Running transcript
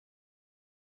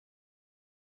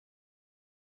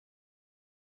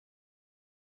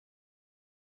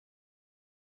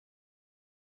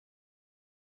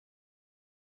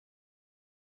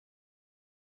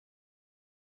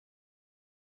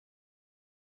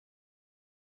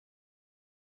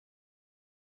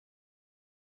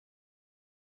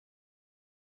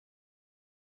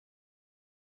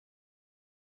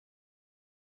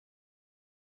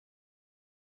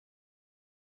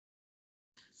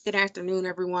Good afternoon,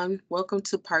 everyone. Welcome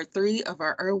to part 3 of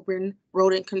our urban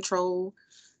rodent control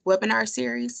webinar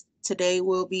series. Today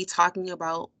we'll be talking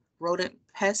about rodent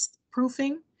pest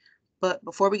proofing. But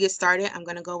before we get started, I'm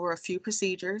going to go over a few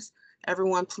procedures.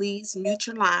 Everyone, please mute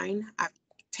your line. I've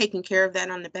taken care of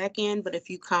that on the back end, but if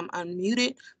you come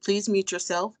unmuted, please mute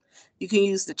yourself. You can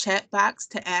use the chat box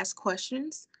to ask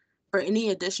questions. For any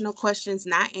additional questions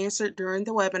not answered during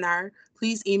the webinar,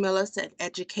 please email us at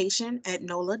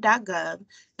education@nola.gov,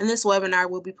 and this webinar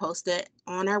will be posted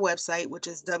on our website, which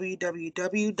is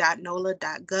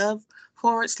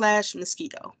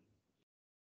www.nola.gov/mosquito.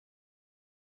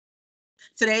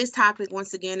 Today's topic,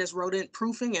 once again, is rodent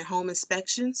proofing and home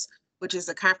inspections, which is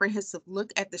a comprehensive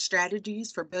look at the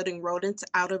strategies for building rodents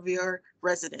out of your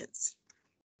residence.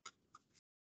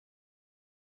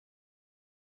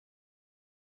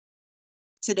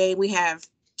 Today we have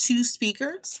two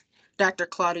speakers, Dr.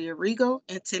 Claudia Rigo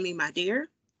and Timmy Madeir.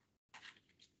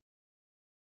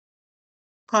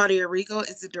 Claudia Rigo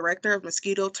is the director of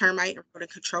Mosquito, Termite, and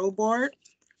Rodent Control Board.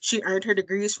 She earned her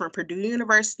degrees from Purdue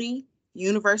University,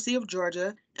 University of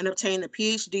Georgia, and obtained a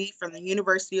PhD from the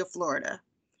University of Florida.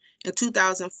 In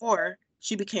 2004,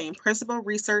 she became Principal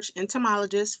Research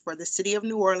Entomologist for the City of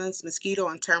New Orleans Mosquito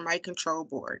and Termite Control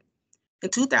Board. In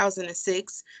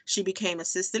 2006, she became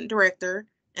Assistant Director,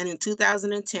 and in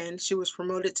 2010, she was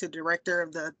promoted to Director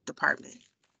of the department.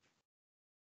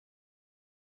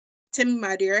 Timmy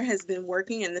Madeir has been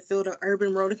working in the field of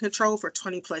urban rodent control for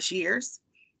 20 plus years.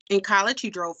 In college,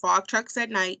 he drove fog trucks at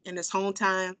night in his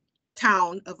hometown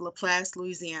town of LaPlace,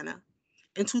 Louisiana.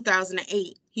 In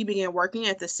 2008, he began working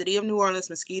at the City of New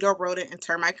Orleans Mosquito, Rodent, and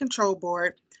Termite Control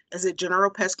Board as a general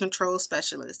pest control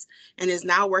specialist and is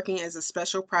now working as a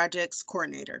special projects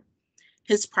coordinator.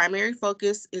 His primary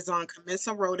focus is on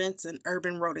commensal rodents and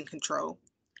urban rodent control.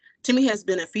 Timmy has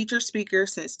been a featured speaker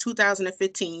since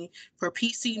 2015 for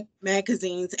PC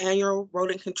Magazine's annual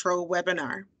rodent control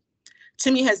webinar.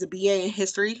 Timmy has a BA in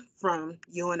history from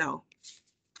UNO.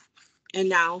 And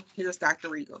now here's Dr.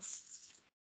 Rigo.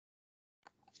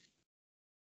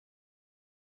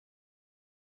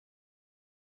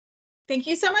 Thank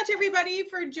you so much, everybody,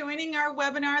 for joining our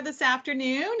webinar this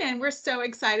afternoon. And we're so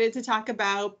excited to talk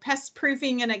about pest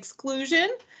proofing and exclusion,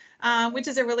 which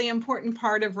is a really important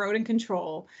part of rodent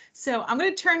control. So I'm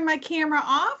going to turn my camera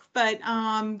off, but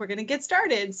we're going to get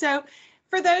started. So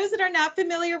for those that are not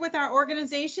familiar with our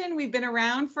organization, we've been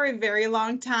around for a very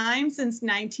long time, since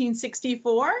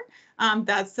 1964.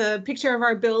 That's a picture of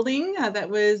our building that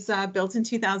was built in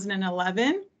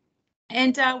 2011.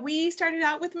 And we started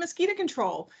out with mosquito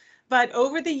control. But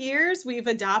over the years, we've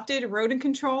adopted rodent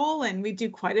control, and we do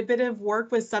quite a bit of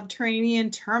work with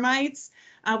subterranean termites.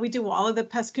 We do all of the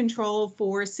pest control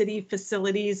for city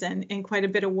facilities and quite a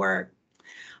bit of work.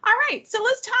 All right, so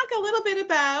let's talk a little bit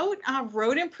about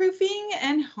rodent proofing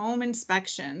and home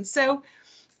inspection. So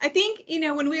I think,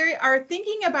 when we are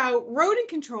thinking about rodent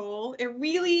control, it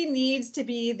really needs to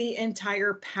be the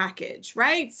entire package,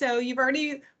 right? So you've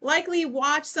already likely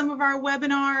watched some of our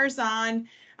webinars on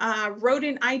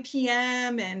rodent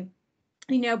IPM and,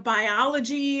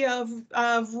 biology of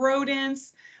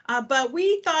rodents. But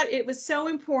we thought it was so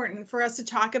important for us to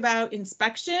talk about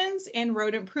inspections and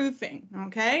rodent proofing,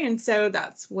 okay? And so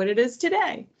that's what it is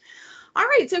today. All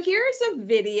right, so here's a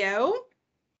video.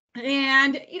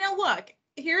 And, look,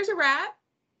 here's a rat,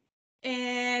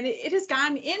 and it has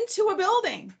gone into a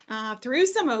building through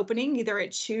some opening. Either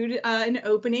it chewed an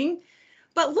opening,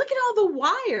 but look at all the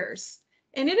wires.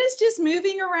 And it is just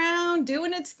moving around,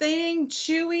 doing its thing,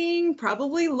 chewing,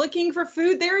 probably looking for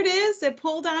food. There it is. It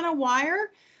pulled on a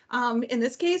wire. In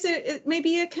this case, it may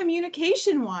be a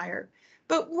communication wire.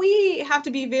 But we have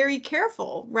to be very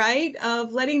careful, right,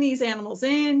 of letting these animals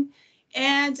in.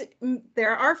 And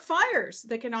there are fires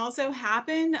that can also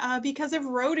happen because of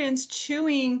rodents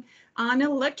chewing on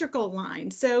electrical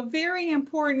lines. So very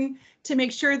important to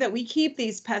make sure that we keep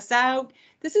these pests out.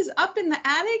 This is up in the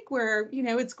attic where,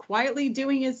 it's quietly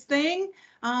doing its thing,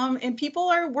 and people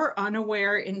were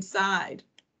unaware inside.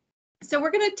 So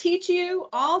we're going to teach you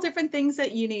all different things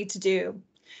that you need to do.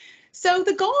 So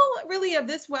the goal really of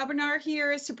this webinar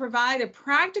here is to provide a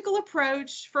practical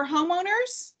approach for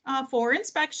homeowners for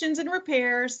inspections and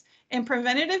repairs and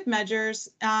preventative measures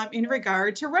in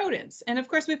regard to rodents. And of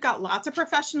course, we've got lots of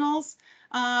professionals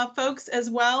folks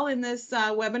as well in this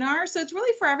webinar. So it's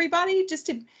really for everybody, just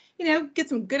to, get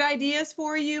some good ideas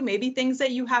for you, maybe things that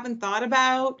you haven't thought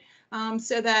about,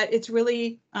 so that it's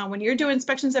really when you're doing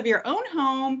inspections of your own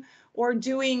home or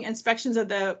doing inspections of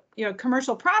the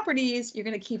commercial properties, you're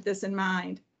going to keep this in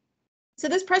mind. So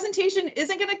this presentation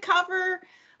isn't going to cover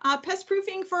Pest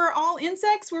proofing for all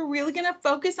insects, we're really going to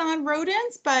focus on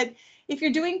rodents, but if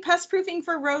you're doing pest proofing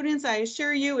for rodents, I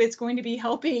assure you it's going to be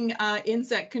helping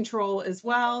insect control as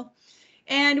well.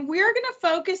 And we're going to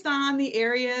focus on the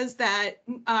areas that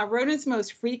rodents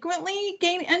most frequently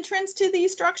gain entrance to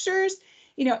these structures.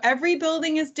 You know, every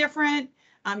building is different.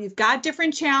 You've got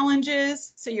different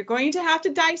challenges. So you're going to have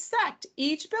to dissect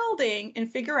each building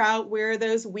and figure out where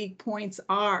those weak points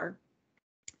are.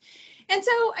 And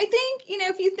so I think, you know,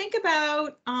 if you think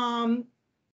about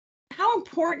how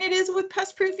important it is with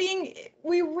pest proofing,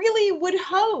 we really would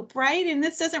hope, right? And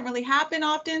this doesn't really happen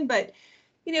often, but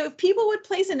you know, if people would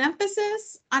place an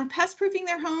emphasis on pest proofing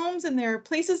their homes and their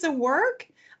places of work,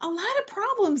 a lot of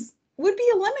problems would be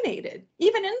eliminated,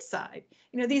 even inside.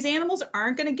 You know, these animals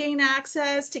aren't going to gain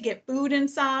access to get food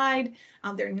inside.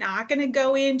 They're not going to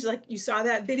go into, like you saw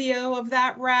that video of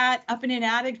that rat up in an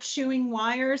attic chewing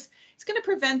wires. It's going to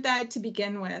prevent that to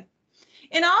begin with.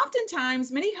 And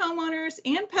oftentimes, many homeowners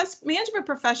and pest management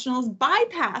professionals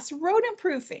bypass rodent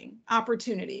proofing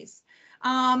opportunities.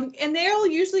 And they'll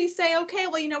usually say, okay,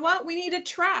 well, you know what? We need a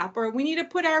trap or we need to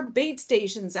put our bait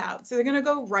stations out. So they're going to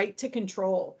go right to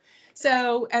control.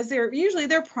 So as they're usually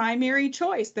their primary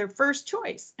choice, their first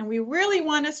choice. And we really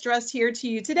want to stress here to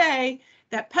you today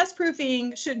that pest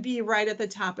proofing should be right at the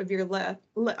top of your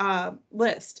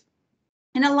list.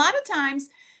 And a lot of times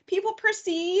people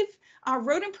perceive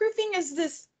rodent proofing as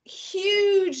this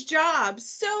huge job,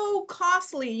 so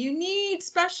costly. You need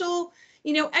special,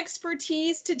 you know,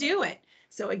 expertise to do it.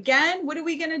 So again, what are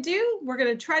we going to do? We're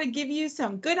going to try to give you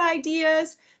some good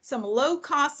ideas, some low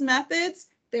cost methods.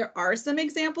 There are some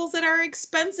examples that are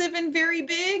expensive and very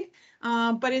big,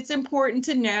 but it's important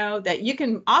to know that you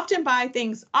can often buy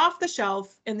things off the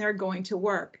shelf and they're going to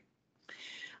work.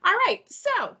 All right,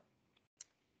 so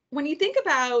when you think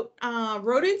about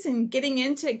rodents and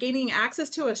gaining access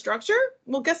to a structure,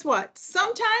 well, guess what?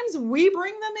 Sometimes we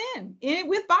bring them in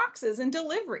with boxes and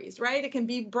deliveries, right? It can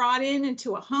be brought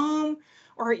into a home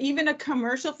or even a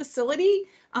commercial facility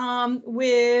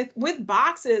with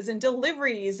boxes and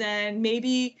deliveries and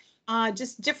maybe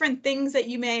just different things that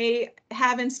you may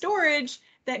have in storage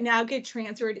that now get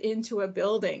transferred into a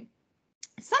building.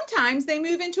 Sometimes they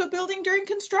move into a building during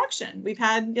construction. We've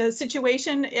had a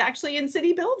situation actually in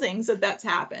city buildings that's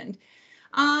happened.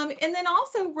 And then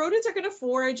also rodents are going to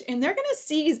forage and they're going to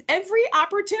seize every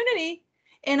opportunity.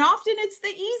 And often it's the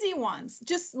easy ones,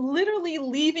 just literally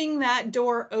leaving that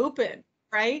door open,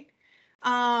 right?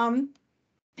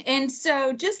 And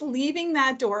so just leaving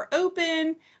that door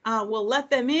open will let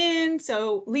them in.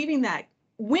 So leaving that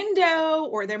window,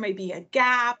 or there may be a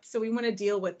gap. So we want to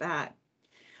deal with that.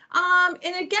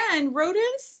 And again,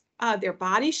 rodents, their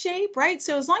body shape, right?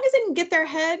 So as long as they can get their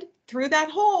head through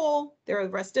that hole, the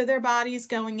rest of their body's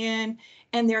going in,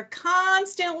 and they're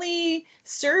constantly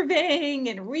surveying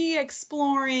and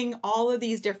re-exploring all of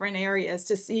these different areas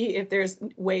to see if there's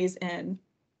ways in.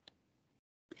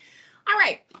 All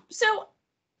right, so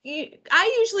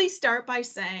I usually start by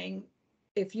saying,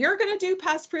 if you're going to do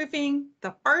pest proofing,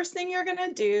 the first thing you're going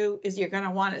to do is you're going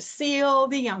to want to seal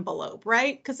the envelope,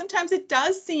 right? Because sometimes it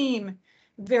does seem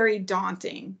very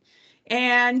daunting.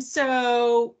 And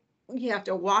so you have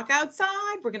to walk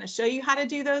outside. We're going to show you how to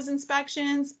do those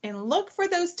inspections and look for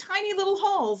those tiny little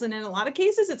holes. And in a lot of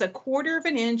cases, it's 1/4 of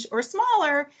an inch or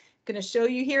smaller. I'm going to show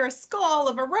you here a skull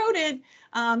of a rodent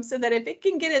so that if it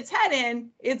can get its head in,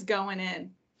 it's going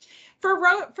in. For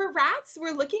rats,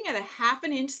 we're looking at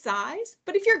 1/2 inch size,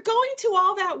 but if you're going to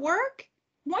all that work,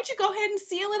 why don't you go ahead and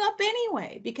seal it up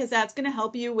anyway, because that's going to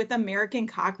help you with American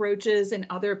cockroaches and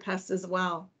other pests as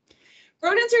well.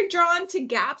 Rodents are drawn to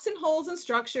gaps and holes in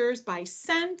structures by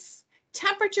scents,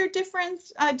 temperature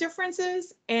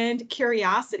differences, and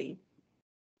curiosity.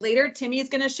 Later, Timmy is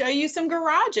going to show you some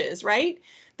garages, right,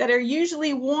 that are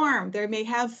usually warm. They may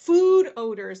have food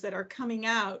odors that are coming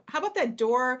out. How about that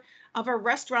door of a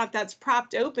restaurant that's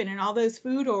propped open and all those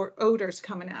food odors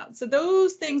coming out? So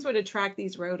those things would attract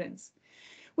these rodents.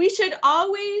 We should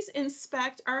always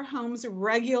inspect our homes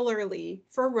regularly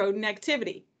for rodent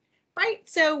activity, right?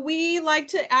 So we like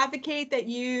to advocate that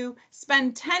you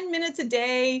spend 10 minutes a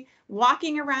day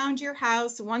walking around your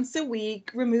house once a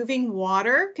week, removing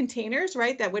water containers,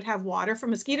 right, that would have water for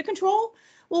mosquito control.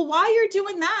 Well, while you're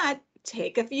doing that,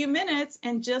 take a few minutes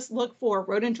and just look for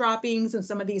rodent droppings and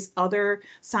some of these other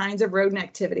signs of rodent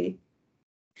activity.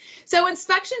 So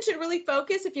inspection should really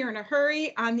focus, if you're in a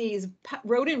hurry, on these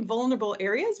rodent vulnerable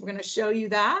areas. We're going to show you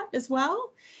that as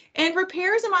well. And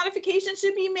repairs and modifications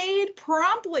should be made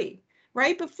promptly,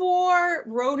 right before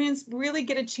rodents really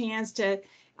get a chance to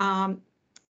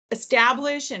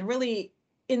establish and really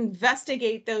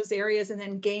investigate those areas and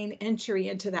then gain entry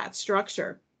into that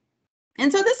structure.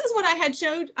 And so this is what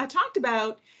I talked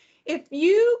about. If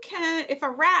a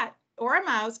rat or a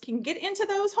mouse can get into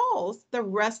those holes, the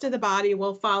rest of the body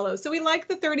will follow. So we like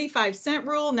the 35-cent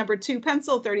rule, number 2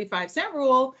 pencil, 35-cent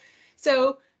rule.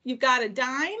 So you've got a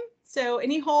dime. So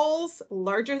any holes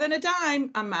larger than a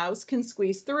dime, a mouse can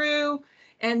squeeze through.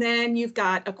 And then you've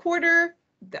got a quarter,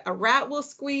 a rat will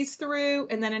squeeze through,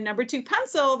 and then a number 2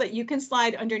 pencil that you can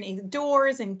slide underneath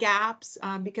doors and gaps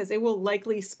because they will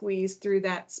likely squeeze through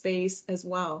that space as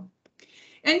well.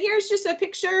 And here's just a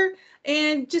picture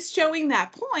and just showing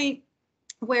that point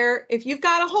where if you've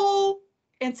got a hole,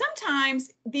 and sometimes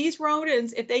these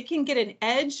rodents, if they can get an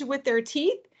edge with their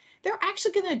teeth, they're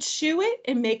actually going to chew it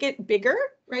and make it bigger,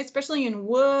 right? Especially in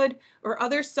wood or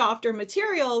other softer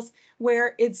materials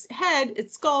where its head,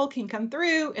 its skull can come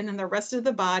through, and then the rest of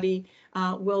the body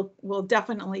will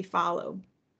definitely follow.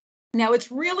 Now,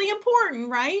 it's really important,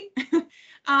 right,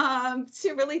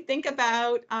 to really think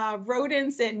about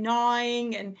rodents and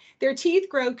gnawing, and their teeth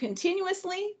grow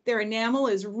continuously. Their enamel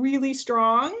is really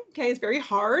strong, okay, it's very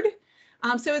hard.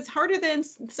 So it's harder than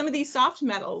some of these soft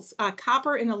metals,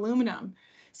 copper and aluminum.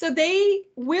 So they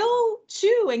will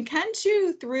chew and can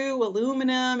chew through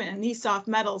aluminum and these soft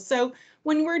metals. So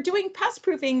when we're doing pest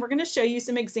proofing, we're going to show you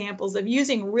some examples of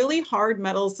using really hard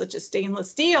metals such as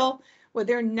stainless steel, where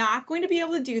they're not going to be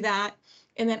able to do that.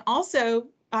 And then also,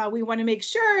 we want to make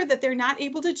sure that they're not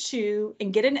able to chew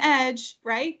and get an edge,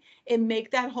 right? And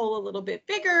make that hole a little bit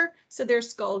bigger so their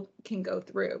skull can go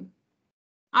through.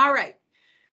 All right.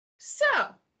 So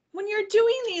when you're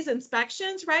doing these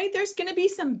inspections, right, there's going to be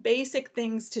some basic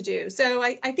things to do. So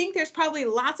I think there's probably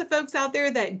lots of folks out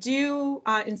there that do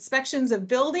inspections of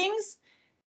buildings.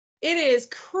 It is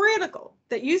critical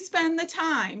that you spend the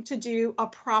time to do a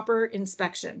proper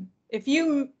inspection. If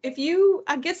you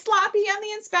get sloppy on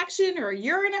the inspection or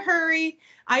you're in a hurry,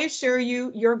 I assure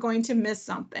you, you're going to miss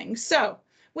something. So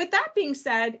with that being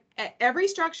said, every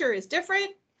structure is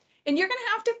different, and you're going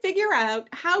to have to figure out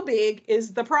how big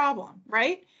is the problem,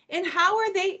 right? And how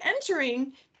are they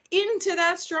entering into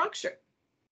that structure?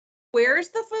 Where's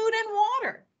the food and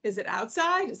water? Is it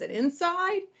outside? Is it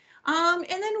inside? And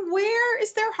then where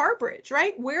is their harborage,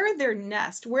 right? Where are their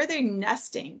nest? Where are they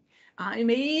nesting? It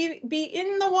may be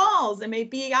in the walls. It may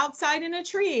be outside in a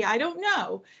tree. I don't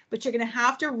know, but you're going to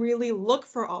have to really look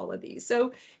for all of these.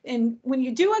 So, and when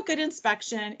you do a good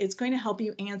inspection, it's going to help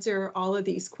you answer all of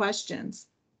these questions.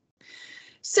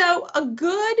 So a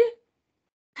good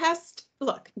pest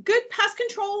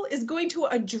control is going to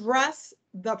address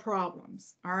the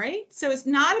problems. All right. So it's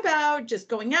not about just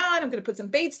going out, I'm going to put some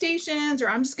bait stations, or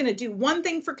I'm just going to do one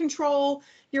thing for control.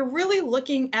 You're really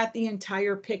looking at the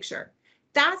entire picture.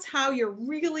 That's how you're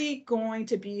really going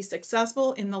to be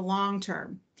successful in the long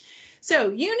term. So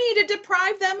you need to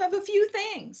deprive them of a few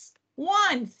things.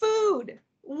 1, food,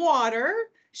 water,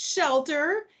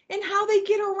 shelter, and how they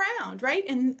get around, right?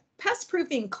 And pest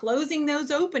proofing, closing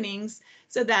those openings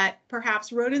so that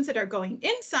perhaps rodents that are going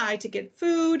inside to get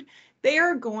food, they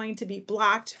are going to be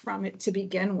blocked from it to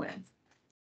begin with.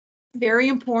 Very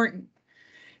important.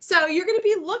 So you're going to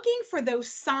be looking for those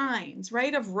signs,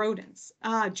 right, of rodents,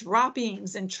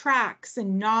 droppings and tracks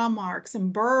and gnaw marks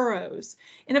and burrows.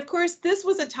 And of course, this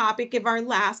was a topic of our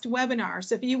last webinar.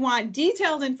 So if you want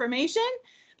detailed information,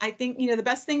 I think, the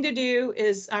best thing to do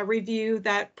is review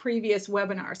that previous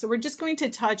webinar. So we're just going to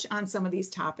touch on some of these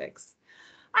topics.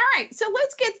 All right, so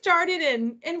let's get started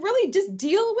and really just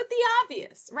deal with the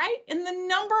obvious, right? And the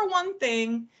number one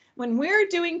thing when we're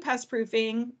doing pest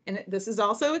proofing, and this is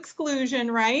also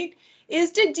exclusion, right,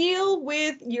 is to deal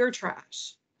with your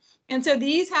trash. And so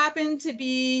these happen to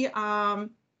be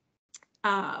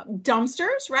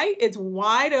dumpsters, right? It's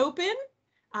wide open.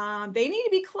 They need to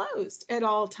be closed at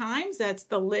all times. That's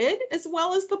the lid as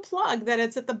well as the plug that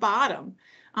it's at the bottom.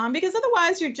 Because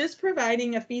otherwise you're just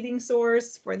providing a feeding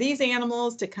source for these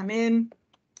animals to come in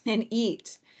and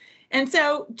eat. And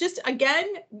so just again,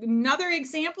 another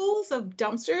examples of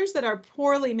dumpsters that are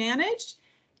poorly managed.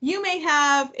 You may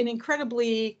have an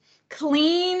incredibly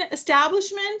clean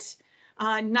establishment,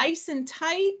 nice and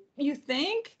tight, you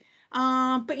think,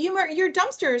 but your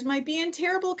dumpsters might be in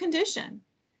terrible condition,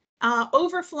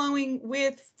 overflowing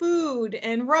with food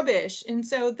and rubbish. And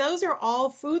so those are all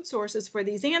food sources for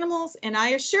these animals. And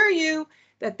I assure you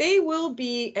that they will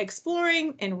be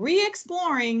exploring and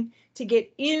re-exploring to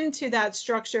get into that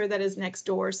structure that is next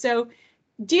door. So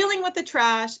dealing with the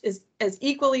trash is as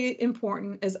equally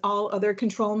important as all other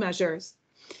control measures.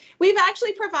 We've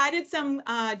actually provided some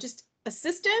just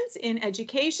assistance in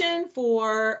education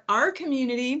for our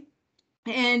community.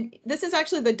 And this is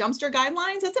actually the dumpster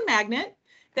guidelines. It's a magnet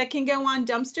that can go on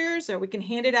dumpsters, or we can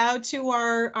hand it out to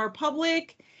our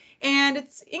public. And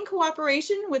it's in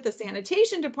cooperation with the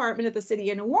sanitation department of the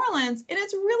city of New Orleans, and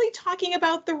it's really talking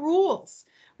about the rules.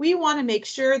 We want to make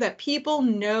sure that people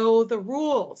know the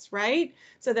rules, right?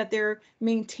 So that they're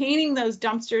maintaining those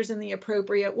dumpsters in the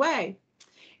appropriate way.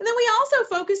 And then we also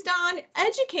focused on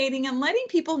educating and letting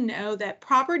people know that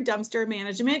proper dumpster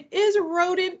management is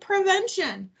rodent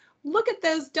prevention. Look at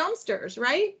those dumpsters,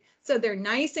 right? So they're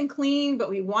nice and clean,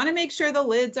 but we want to make sure the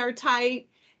lids are tight.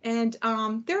 And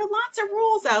there are lots of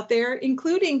rules out there,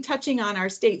 including touching on our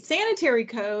state sanitary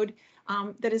code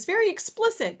that is very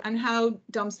explicit on how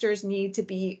dumpsters need to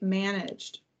be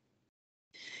managed.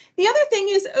 The other thing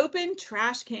is open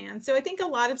trash cans. So I think a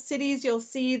lot of cities, you'll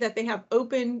see that they have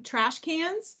open trash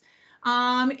cans.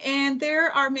 And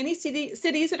there are many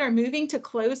cities that are moving to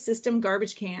closed system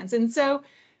garbage cans. And so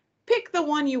pick the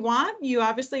one you want. You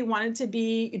obviously want it to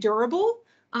be durable.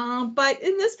 But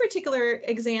in this particular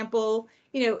example,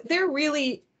 there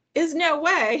really is no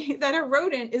way that a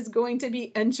rodent is going to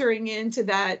be entering into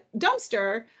that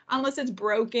dumpster unless it's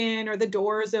broken or the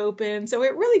door is open. So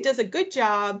it really does a good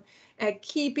job at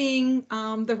keeping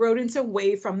the rodents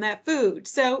away from that food.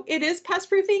 So it is pest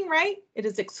proofing, right? It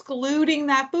is excluding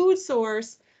that food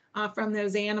source from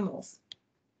those animals.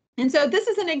 And so this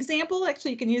is an example.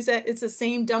 Actually, you can use that. It's the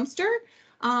same dumpster.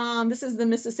 This is the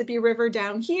Mississippi River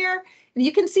down here. And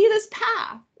you can see this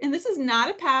path. And this is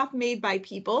not a path made by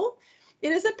people.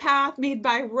 It is a path made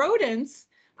by rodents,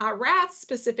 rats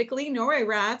specifically, Norway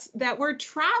rats, that were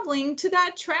traveling to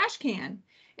that trash can.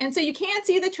 And so you can't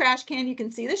see the trash can. You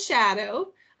can see the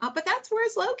shadow, but that's where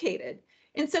it's located.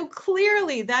 And so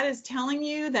clearly that is telling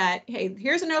you that, hey,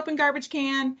 here's an open garbage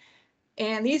can.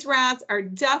 And these rats are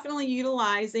definitely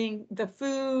utilizing the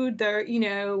food,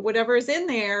 whatever is in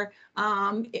there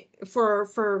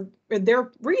for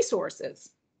their resources.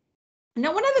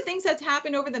 Now, one of the things that's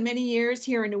happened over the many years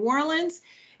here in New Orleans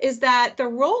is that the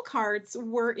roll carts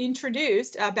were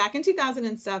introduced back in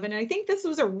 2007. And I think this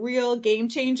was a real game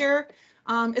changer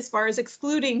as far as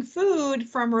excluding food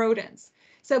from rodents.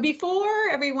 So before,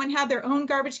 everyone had their own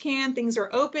garbage can, things are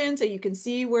open, so you can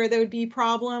see where there would be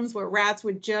problems, where rats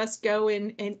would just go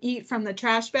in and eat from the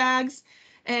trash bags.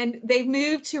 And they've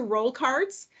moved to roll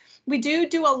carts. We do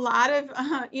a lot of,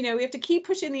 we have to keep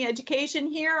pushing the education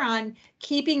here on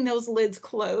keeping those lids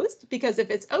closed, because if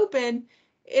it's open,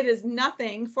 it is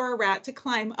nothing for a rat to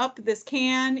climb up this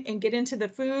can and get into the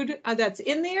food that's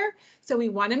in there. So we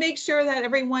want to make sure that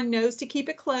everyone knows to keep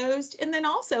it closed, and then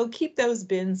also keep those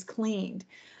bins cleaned.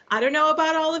 I don't know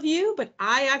about all of you, but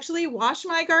I actually wash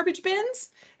my garbage bins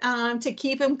to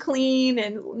keep them clean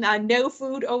and no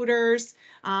food odors.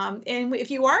 And if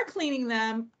you are cleaning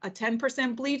them, a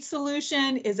 10% bleach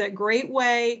solution is a great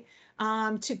way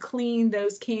to clean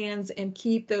those cans and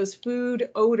keep those food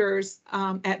odors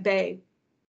at bay.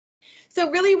 So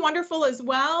really wonderful as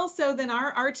well. So then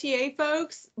our RTA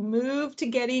folks moved to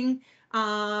getting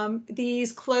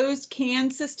these closed can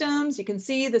systems. You can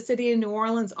see the city of New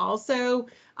Orleans also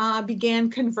began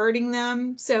converting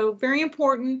them. So very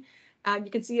important. You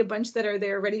can see a bunch that are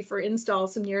there ready for install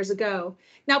some years ago.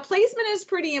 Now, placement is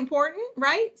pretty important,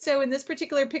 right? So in this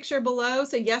particular picture below,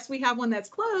 so yes, we have one that's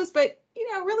closed, but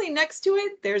really next to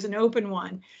it, there's an open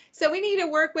one. So we need to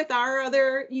work with our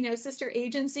other, sister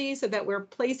agencies so that we're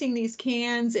placing these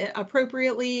cans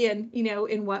appropriately and,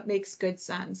 in what makes good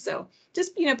sense. So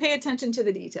just, pay attention to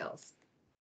the details.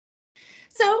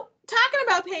 So talking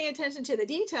about paying attention to the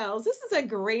details, this is a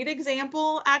great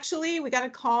example. Actually, we got a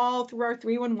call through our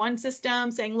 311 system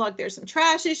saying, look, there's some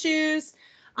trash issues.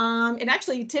 And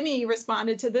actually, Timmy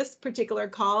responded to this particular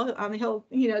call. He'll,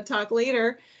 talk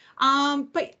later.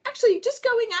 But actually, just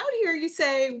going out here, you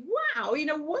say, wow,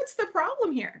 what's the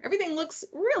problem here? Everything looks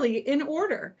really in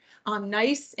order.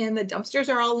 Nice, and the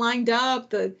dumpsters are all lined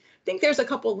up. I think there's a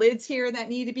couple lids here that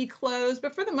need to be closed,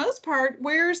 but for the most part,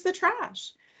 where's the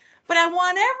trash? But I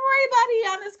want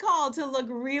everybody on this call to look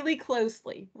really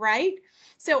closely, right?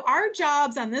 So our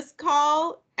jobs on this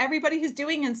call, everybody who's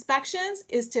doing inspections,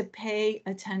 is to pay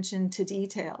attention to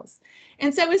details.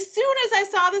 And so as soon as I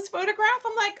saw this photograph,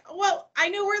 I'm like, well, I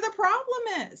know where the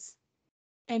problem is.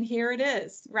 And here it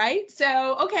is, right?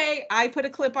 So, okay, I put a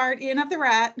clip art in of the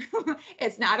rat.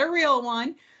 It's not a real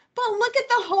one, but look at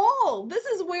the hole. This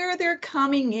is where they're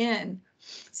coming in.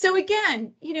 So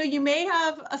again, you may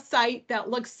have a site that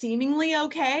looks seemingly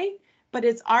okay, but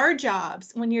it's our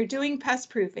jobs when you're doing pest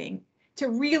proofing to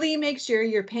really make sure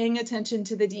you're paying attention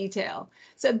to the detail.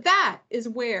 So that is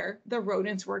where the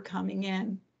rodents were coming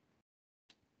in.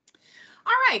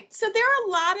 All right, so there are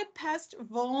a lot of pest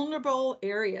vulnerable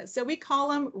areas. So we call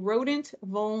them rodent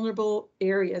vulnerable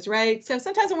areas, right? So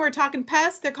sometimes when we're talking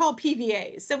pests, they're called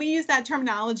PVAs. So we use that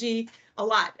terminology a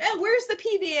lot. Where's the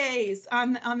PVAs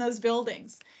on those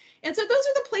buildings? And so those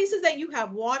are the places that you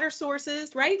have water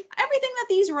sources, right? Everything that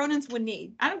these rodents would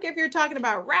need. I don't care if you're talking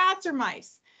about rats or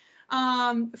mice.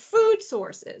 Food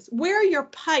sources, where are your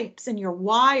pipes and your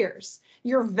wires,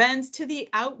 your vents to the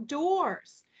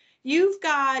outdoors. You've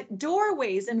got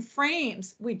doorways and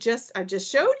frames. I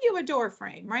just showed you a door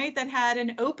frame, right? That had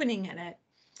an opening in it.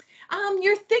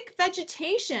 Your thick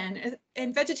vegetation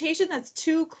and vegetation that's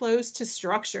too close to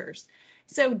structures.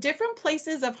 So different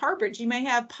places of harborage, you may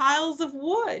have piles of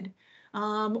wood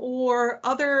or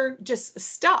other just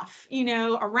stuff,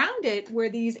 around it where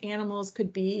these animals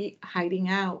could be hiding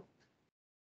out.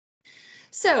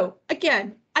 So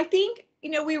again, I think,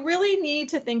 we really need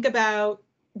to think about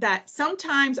that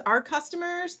sometimes our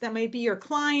customers, that might be your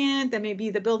client, that may be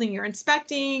the building you're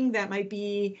inspecting, that might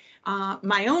be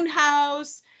my own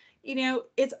house,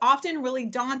 it's often really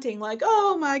daunting, like,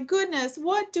 oh my goodness,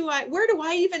 where do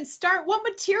I even start? What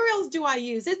materials do I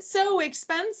use? It's so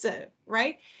expensive,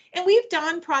 right? And we've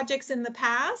done projects in the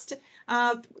past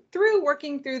through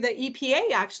working through the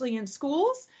EPA actually in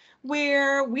schools,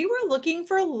 where we were looking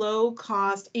for low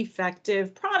cost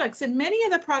effective products. And many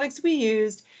of the products we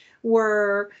used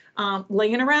were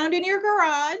laying around in your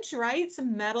garage, right?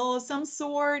 Some metal of some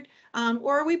sort,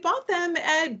 or we bought them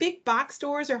at big box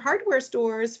stores or hardware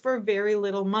stores for very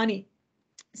little money.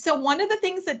 So one of the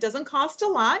things that doesn't cost a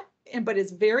lot, but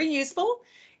is very useful,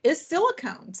 is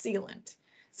silicone sealant.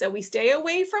 So we stay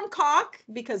away from caulk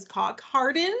because caulk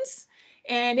hardens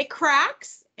and it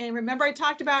cracks. And remember, I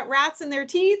talked about rats and their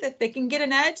teeth. If they can get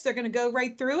an edge, they're going to go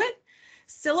right through it.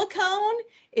 Silicone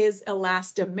is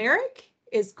elastomeric,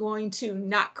 is going to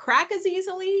not crack as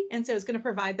easily, and so it's going to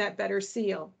provide that better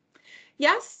seal.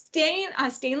 Yes,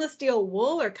 stainless steel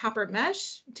wool or copper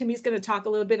mesh. Timmy's going to talk a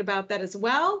little bit about that as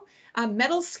well.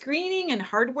 Metal screening and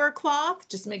hardware cloth.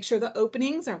 Just make sure the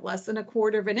openings are less than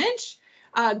 1/4 of an inch.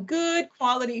 Good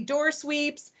quality door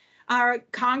sweeps.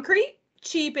 Concrete,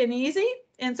 cheap and easy.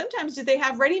 And sometimes they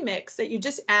have ready mix that you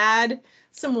just add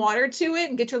some water to it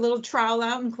and get your little trowel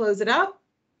out and close it up.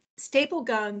 Staple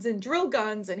guns and drill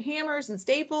guns and hammers and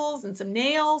staples and some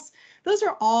nails. Those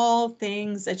are all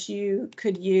things that you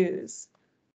could use.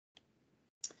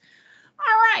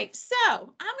 All right, so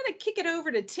I'm going to kick it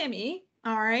over to Timmy.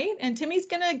 All right, and Timmy's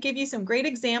going to give you some great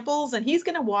examples, and he's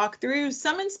going to walk through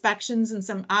some inspections and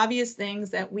some obvious things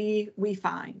that we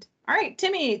find. All right,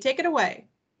 Timmy, take it away.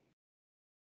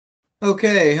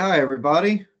 Okay, hi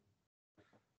everybody.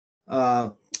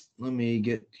 Let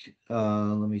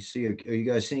me see. Are you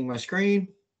guys seeing my screen?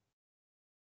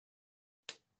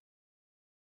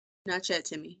 Not yet,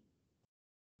 Timmy.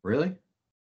 Really?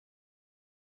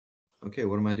 Okay,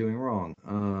 what am I doing wrong?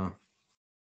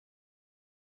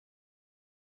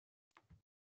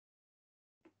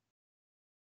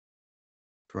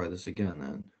 Try this again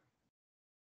then.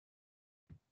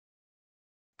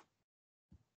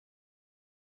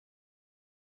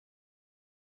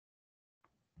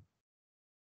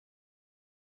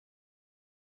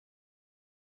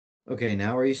 Okay,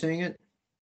 now are you seeing it?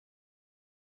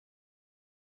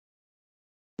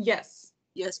 Yes.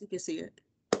 Yes, we can see it.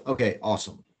 Okay,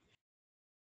 awesome.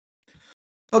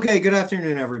 Okay, good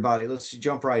afternoon, everybody. Let's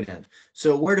jump right in.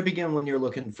 So, where to begin when you're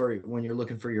looking for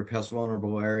your pest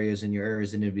vulnerable areas and your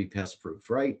areas that need to be pest proof,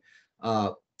 right?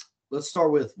 Let's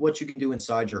start with what you can do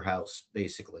inside your house,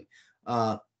 basically.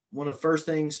 One of the first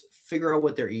things, figure out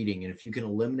what they're eating, and if you can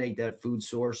eliminate that food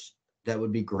source, that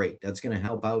would be great. That's going to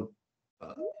help out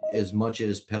as much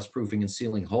as pest proofing and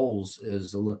sealing holes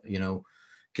is,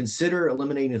 consider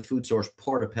eliminating the food source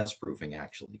part of pest proofing,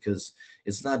 actually, because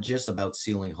it's not just about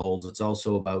sealing holes. It's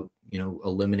also about,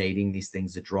 eliminating these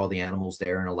things that draw the animals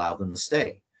there and allow them to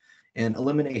stay, and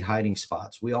eliminate hiding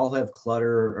spots. We all have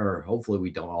clutter, or hopefully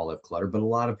we don't all have clutter, but a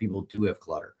lot of people do have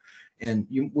clutter. And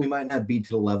we might not be to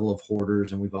the level of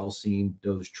hoarders, and we've all seen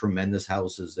those tremendous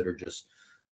houses that are just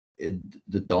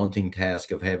the daunting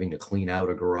task of having to clean out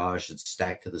a garage that's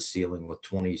stacked to the ceiling with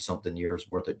 20 something years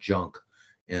worth of junk.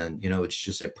 And it's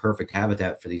just a perfect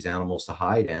habitat for these animals to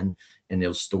hide in, and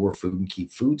they'll store food and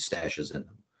keep food stashes in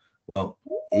them. Well,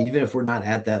 even if we're not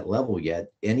at that level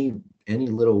yet, any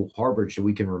little harborage that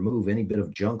we can remove, any bit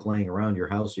of junk laying around your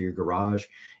house or your garage,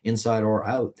 inside or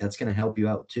out, that's going to help you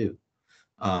out too.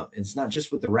 It's not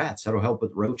just with the rats; that'll help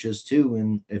with roaches too.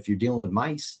 And if you're dealing with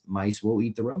mice will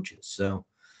eat the roaches. So,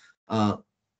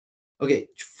 okay,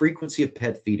 frequency of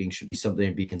pet feeding should be something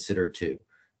to be considered too,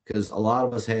 because a lot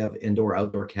of us have indoor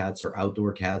outdoor cats or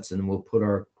outdoor cats, and we'll put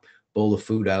our bowl of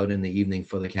food out in the evening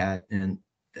for the cat. And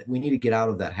we need to get out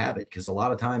of that habit, because a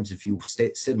lot of times if you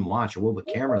sit and watch, we'll put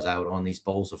cameras out on these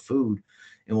bowls of food,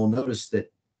 and we'll notice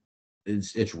that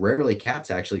it's rarely cats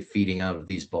actually feeding out of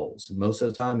these bowls. And most of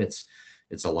the time it's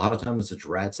a lot of times it's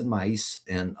rats and mice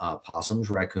and possums,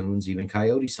 raccoons, even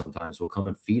coyotes sometimes will come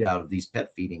and feed out of these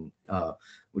pet feeding,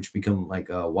 which become like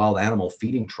wild animal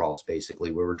feeding troughs,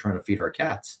 basically, where we're trying to feed our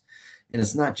cats. And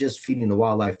it's not just feeding the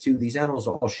wildlife too. These animals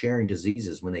are all sharing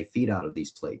diseases when they feed out of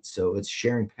these plates. So it's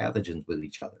sharing pathogens with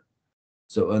each other.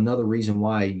 So another reason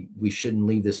why we shouldn't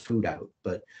leave this food out.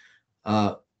 But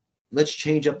uh, let's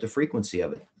change up the frequency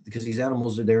of it, because these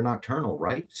animals they're nocturnal,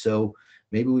 right? So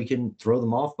maybe we can throw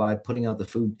them off by putting out the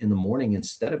food in the morning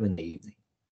instead of in the evening.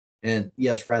 And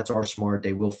yes, rats are smart;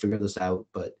 they will figure this out.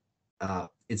 But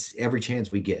it's every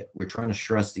chance we get. We're trying to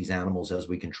stress these animals as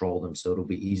we control them, so it'll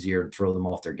be easier to throw them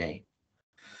off their game.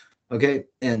 Okay,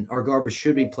 and our garbage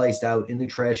should be placed out in the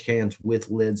trash cans with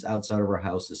lids outside of our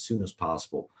house as soon as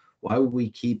possible. Why would we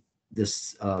keep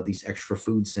these extra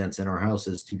food scents in our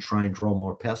houses to try and draw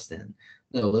more pests in?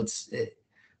 No,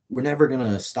 we're never going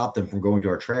to stop them from going to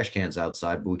our trash cans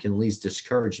outside, but we can at least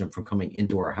discourage them from coming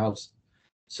into our house.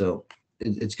 So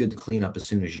it's good to clean up as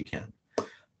soon as you can.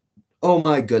 Oh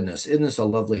my goodness, isn't this a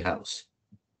lovely house?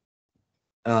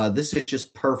 This is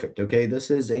just perfect. Okay, this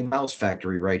is a mouse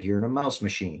factory right here and a mouse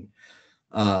machine.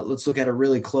 Let's look at it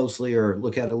really closely, or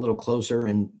look at it a little closer.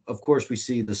 And of course, we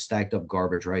see the stacked up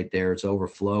garbage right there. It's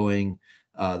overflowing.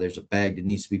 There's a bag that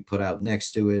needs to be put out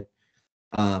next to it.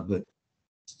 But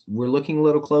we're looking a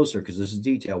little closer because this is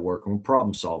detail work and we're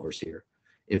problem solvers here.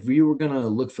 If you were going to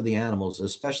look for the animals,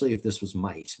 especially if this was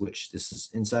mice, which this is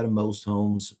inside of most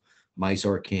homes, mice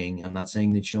are king. I'm not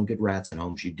saying that you don't get rats in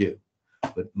homes, you do,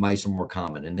 but mice are more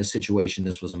common. In this situation,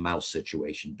 this was a mouse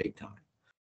situation, big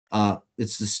time.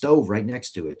 It's the stove right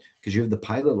next to it, because you have the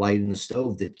pilot light in the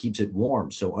stove that keeps it warm.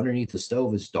 So underneath the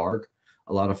stove is dark.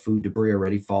 A lot of food debris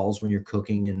already falls when you're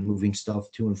cooking and moving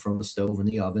stuff to and from the stove and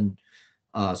the oven.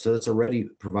 So that's already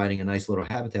providing a nice little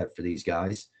habitat for these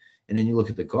guys. And then you look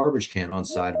at the garbage can on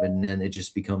side of it, and then it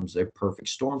just becomes a perfect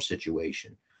storm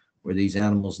situation where these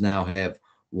animals now have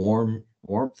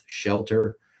warmth,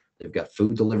 shelter. They've got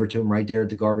food delivered to them right there at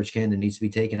the garbage can that needs to be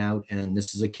taken out. And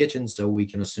this is a kitchen, so we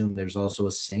can assume there's also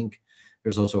a sink.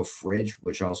 There's also a fridge,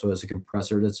 which also has a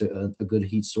compressor. That's a good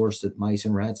heat source that mice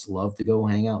and rats love to go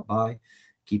hang out by.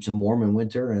 Keeps them warm in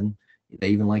winter, and they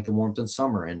even like the warmth in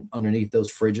summer. And underneath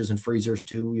those fridges and freezers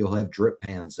too, you'll have drip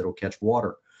pans that'll catch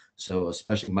water. So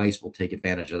especially mice will take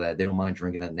advantage of that. They don't mind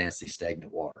drinking that nasty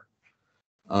stagnant water.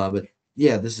 But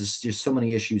yeah, this is just so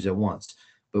many issues at once.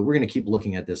 But we're going to keep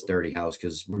looking at this dirty house,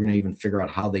 because we're going to even figure out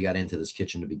how they got into this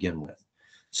kitchen to begin with.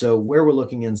 So where we're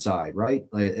looking inside, right?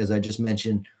 As I just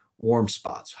mentioned, warm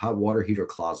spots, hot water heater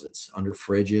closets, under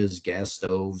fridges, gas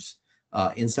stoves,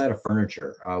 inside of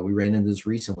furniture. We ran into this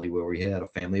recently where we had a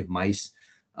family of mice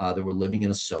that were living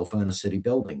in a sofa in a city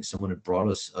building. Someone had brought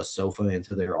us a sofa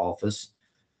into their office,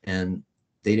 and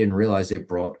they didn't realize they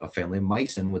brought a family of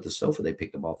mice in with the sofa. They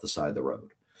picked them off the side of the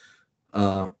road.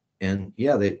 And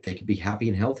yeah, they could be happy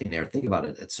and healthy in there. Think about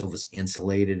it. That sofa's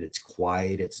insulated, it's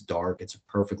quiet, it's dark, it's a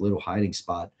perfect little hiding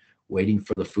spot, waiting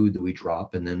for the food that we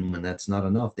drop. And then when that's not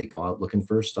enough, they go out looking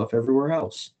for stuff everywhere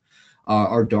else.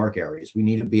 Our dark areas, we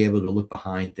need to be able to look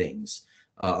behind things,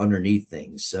 underneath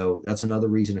things. So that's another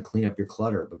reason to clean up your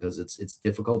clutter, because it's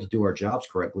difficult to do our jobs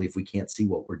correctly if we can't see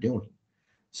what we're doing.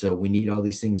 So we need all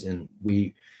these things. And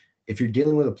if you're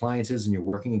dealing with appliances and you're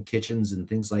working in kitchens and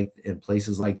things like in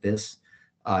places like this,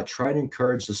 try to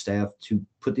encourage the staff to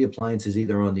put the appliances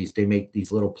either on these. They make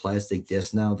these little plastic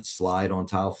discs now that slide on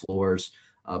tile floors.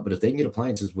 But if they can get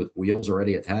appliances with wheels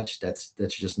already attached, that's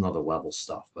just another level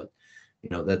stuff. But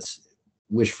that's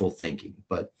wishful thinking.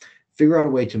 But figure out a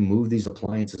way to move these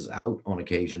appliances out on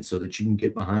occasion so that you can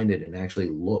get behind it and actually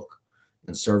look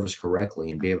and service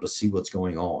correctly and be able to see what's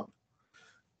going on.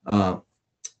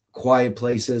 Quiet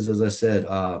places, as I said,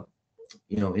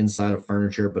 inside of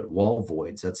furniture, but wall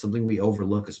voids. That's something we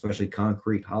overlook, especially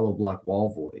concrete hollow block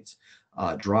wall voids,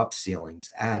 drop ceilings,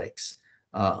 attics,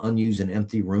 unused and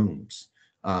empty rooms.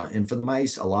 And for the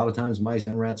mice, a lot of times mice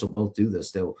and rats will both do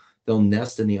this. They'll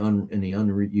nest in the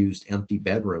unused empty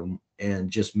bedroom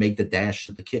and just make the dash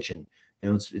to the kitchen.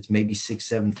 It's maybe 6,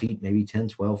 7 feet, maybe 10,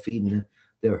 12 feet, and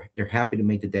they're happy to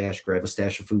make the dash, grab a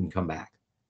stash of food, and come back.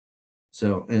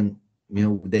 So, and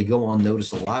they go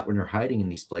unnoticed a lot when they're hiding in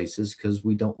these places because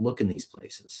we don't look in these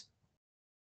places.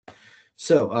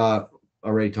 So,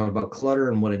 already talked about clutter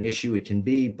and what an issue it can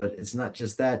be, but it's not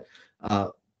just that.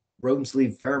 Rodents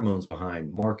leave pheromones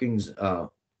behind,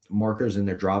 markers in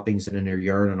their droppings and in their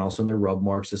urine, and also in their rub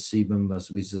marks, as sebum,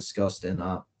 as we discussed in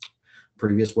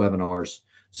previous webinars.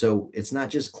 So it's not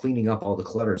just cleaning up all the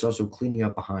clutter, it's also cleaning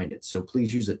up behind it. So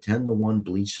please use a 10-to-1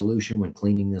 bleach solution when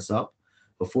cleaning this up.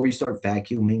 Before you start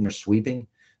vacuuming or sweeping,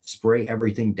 spray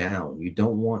everything down. You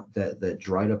don't want that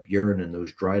dried up urine and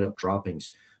those dried up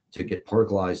droppings to get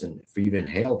particularized, and for you to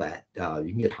inhale that.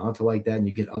 You can get Hanta like that, and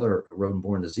you get other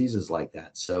rodent-borne diseases like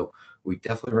that. So we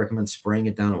definitely recommend spraying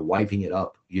it down and wiping it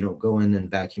up. You don't go in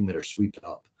and vacuum it or sweep it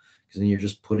up, because then you're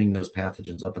just putting those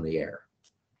pathogens up in the air.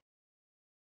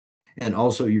 And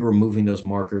also, you're removing those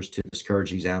markers to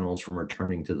discourage these animals from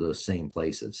returning to the same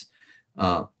places,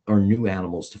 or new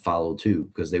animals to follow too,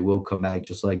 because they will come back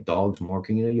just like dogs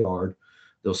marking in a yard.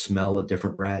 They'll smell a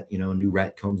different rat. A new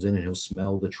rat comes in and he'll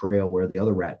smell the trail where the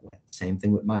other rat went. Same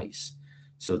thing with mice.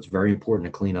 So it's very important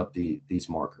to clean up these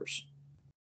markers.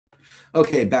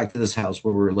 Okay, back to this house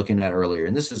where we were looking at earlier.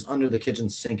 And this is under the kitchen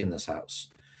sink in this house.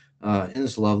 And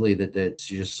it's lovely that it's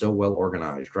just so well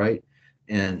organized, right?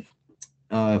 And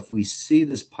if we see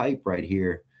this pipe right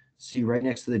here, see right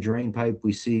next to the drain pipe,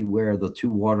 we see where the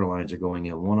two water lines are going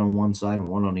in, one on one side and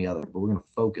one on the other. But we're going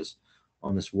to focus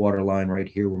on this water line right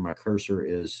here where my cursor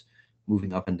is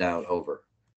moving up and down over.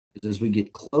 Because as we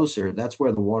get closer, that's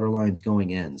where the water line's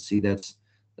going in. See, that's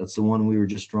the one we were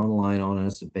just drawing the line on, and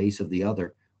that's the base of the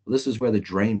other. Well, this is where the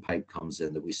drain pipe comes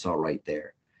in that we saw right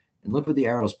there. And look what the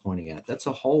arrow's pointing at. That's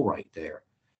a hole right there.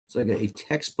 It's like a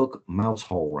textbook mouse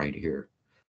hole right here.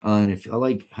 And if I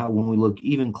like how when we look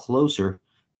even closer,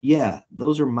 yeah,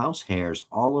 those are mouse hairs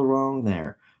all along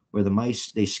there, where the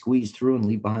mice, they squeeze through and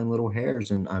leave behind little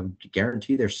hairs. And I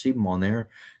guarantee there's sebum on there,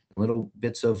 little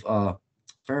bits of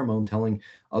pheromone telling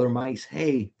other mice,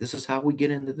 hey, this is how we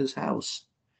get into this house.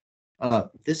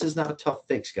 This is not a tough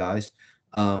fix, guys.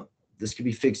 This can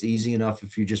be fixed easy enough.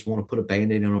 If you just want to put a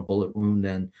Band-Aid on a bullet wound,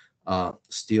 then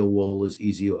steel wool is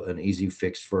an easy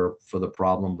fix for the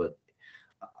problem. But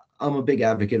I'm a big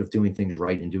advocate of doing things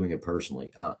right and doing it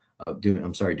personally.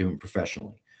 Doing it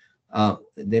professionally.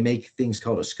 They make things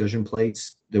called escutcheon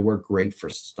plates. They work great for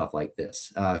stuff like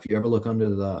this. If you ever look under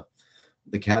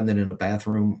the cabinet in the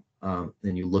bathroom,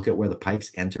 and you look at where the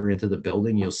pipes enter into the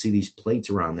building, you'll see these plates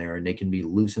around there, and they can be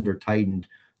loosened or tightened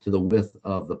to the width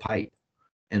of the pipe.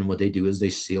 And what they do is they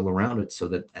seal around it so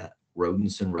that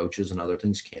rodents and roaches and other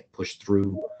things can't push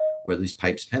through where these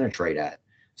pipes penetrate at.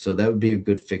 So that would be a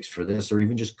good fix for this, or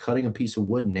even just cutting a piece of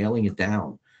wood, nailing it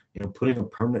down, putting a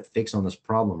permanent fix on this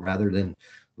problem rather than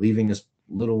leaving this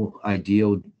little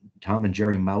ideal Tom and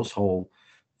Jerry mouse hole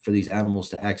for these animals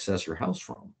to access your house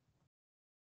from.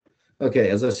 Okay,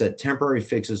 as I said, temporary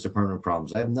fixes to permanent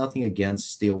problems. I have nothing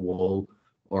against steel wool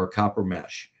or copper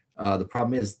mesh. The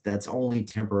problem is that's only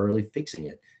temporarily fixing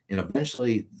it. And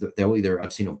eventually they'll either,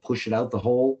 I've seen them push it out the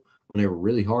hole when they were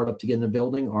really hard up to get in the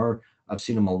building, or I've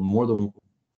seen them more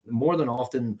than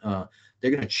often,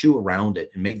 they're going to chew around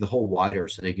it and make the hole wider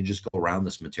so they can just go around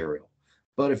this material.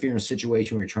 But if you're in a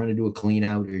situation where you're trying to do a clean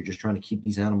out, or you're just trying to keep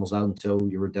these animals out until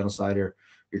your rodenticide or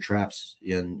your traps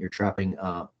and your trapping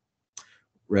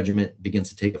regimen begins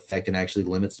to take effect and actually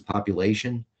limits the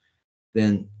population,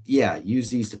 then yeah, use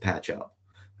these to patch up.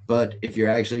 But if you're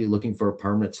actually looking for a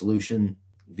permanent solution,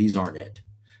 these aren't it.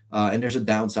 And there's a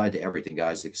downside to everything,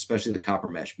 guys, especially the copper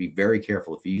mesh. Be very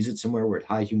careful. If you use it somewhere where it's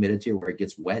high humidity or where it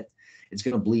gets wet, it's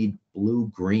going to bleed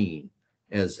blue-green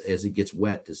as it gets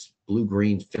wet. This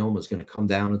blue-green film is going to come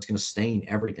down. It's going to stain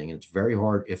everything. And it's very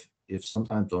hard, if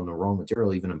sometimes on the wrong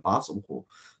material, even impossible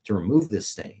to remove this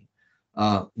stain.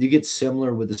 You get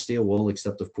similar with the steel wool,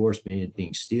 except, of course,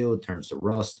 being steel, it turns to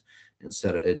rust.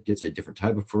 Instead of, it gets a different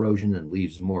type of corrosion and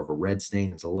leaves more of a red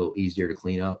stain. It's a little easier to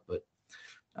clean up, but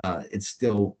it's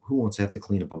still, who wants to have to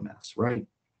clean up a mess, right?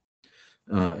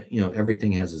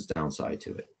 Everything has its downside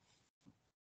to it.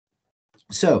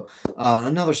 So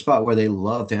another spot where they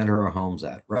love to enter our homes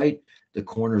at, right? The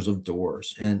corners of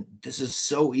doors. And this is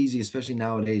so easy, especially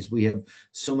nowadays. We have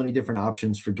so many different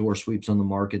options for door sweeps on the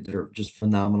market that are just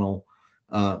phenomenal.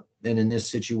 And in this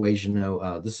situation,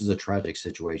 though, this is a tragic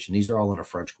situation. These are all in a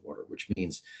French Quarter, which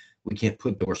means we can't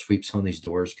put door sweeps on these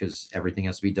doors because everything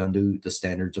has to be done to the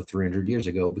standards of 300 years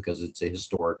ago because it's a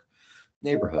historic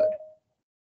neighborhood.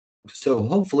 So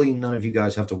hopefully none of you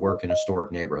guys have to work in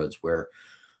historic neighborhoods where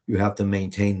you have to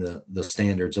maintain the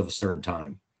standards of a certain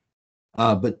time.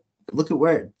 But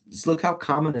look how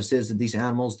common this is that these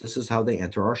animals, this is how they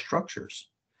enter our structures.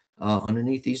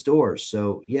 Underneath these doors.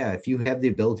 So yeah, if you have the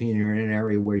ability and you're in an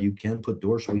area where you can put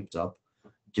door sweeps up,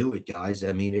 do it, guys.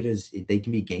 I mean, they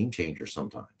can be game changers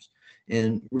sometimes.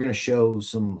 And we're going to show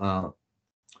some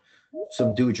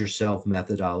do-it-yourself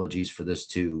methodologies for this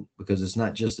too, because it's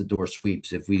not just the door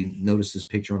sweeps. If we notice this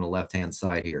picture on the left-hand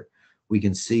side here, we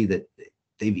can see that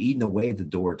they've eaten away at the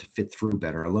door to fit through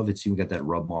better. I love it's even got that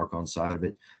rub mark on side of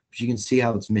it, but you can see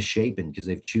how it's misshapen because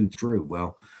they've chewed through.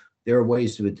 Well, there are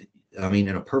ways to, I mean,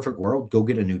 in a perfect world, go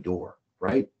get a new door,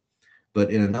 right?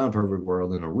 But in a non-perfect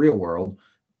world, in a real world,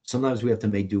 sometimes we have to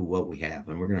make do what we have.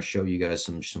 And we're going to show you guys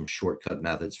some shortcut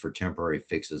methods for temporary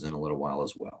fixes in a little while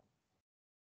as well.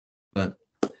 But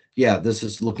yeah, this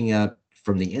is looking at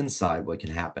from the inside what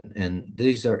can happen. And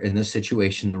these are, in this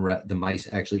situation, the mice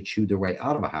actually chewed their way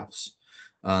out of a house.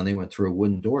 They went through a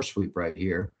wooden door sweep right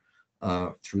here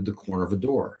through the corner of a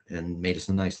door and made us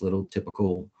a nice little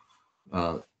typical,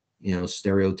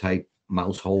 stereotype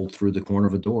mouse hole through the corner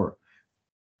of a door.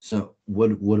 So what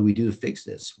do we do to fix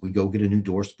this? We go get a new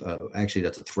door. Actually,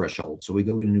 that's a threshold. So we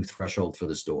go get a new threshold for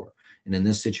this door. And in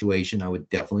this situation, I would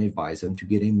definitely advise them to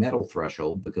get a metal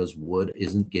threshold because wood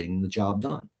isn't getting the job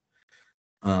done.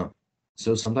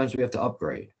 So sometimes we have to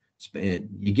upgrade.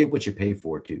 You get what you pay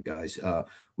for too, guys.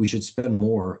 We should spend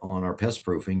more on our pest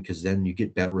proofing because then you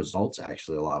get better results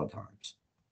actually a lot of times.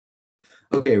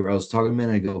 Okay, I was talking a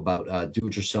minute ago about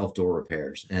do-it-yourself door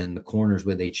repairs and the corners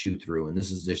where they chew through, and this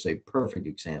is just a perfect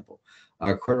example.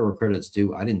 Credit where credit's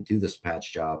due. I didn't do this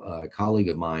patch job. A colleague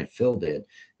of mine, Phil, did,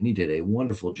 and he did a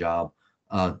wonderful job.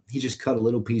 He just cut a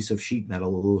little piece of sheet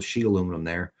metal, a little sheet aluminum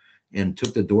there, and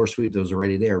took the door sweep that was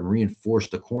already there and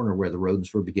reinforced the corner where the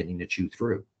rodents were beginning to chew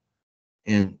through.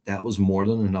 And that was more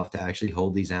than enough to actually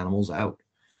hold these animals out.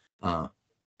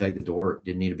 Like the door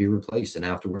didn't need to be replaced, and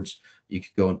afterwards you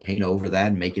could go and paint over that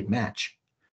and make it match.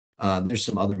 There's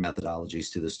some other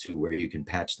methodologies to this too, where you can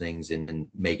patch things and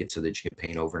make it so that you can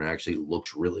paint over and it actually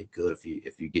looks really good.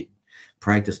 If you get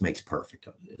practice makes perfect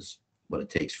is what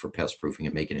it takes for pest proofing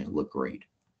and making it look great.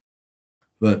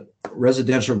 But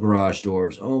residential garage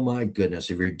doors, oh my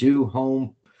goodness, if you do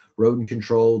home rodent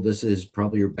control, this is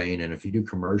probably your bane. And if you do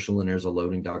commercial and there's a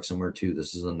loading dock somewhere too,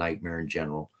 this is a nightmare in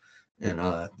general. And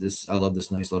I love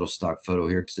this nice little stock photo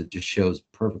here because it just shows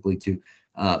perfectly too.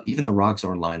 Even the rocks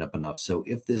aren't lined up enough. So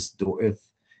if this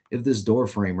door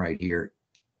frame right here,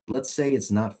 let's say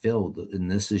it's not filled and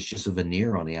this is just a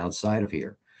veneer on the outside of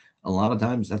here, a lot of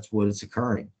times that's what is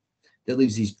occurring. That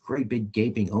leaves these great big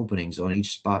gaping openings on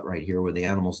each spot right here where the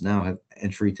animals now have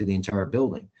entry to the entire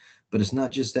building. But it's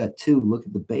not just that too. Look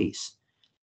at the base.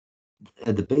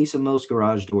 At the base of most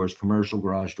garage doors, commercial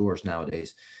garage doors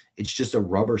nowadays, it's just a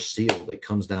rubber seal that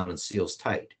comes down and seals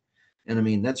tight. And I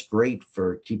mean, that's great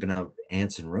for keeping out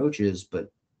ants and roaches,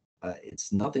 but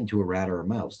it's nothing to a rat or a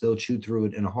mouse. They'll chew through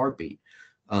it in a heartbeat.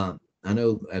 I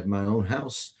know at my own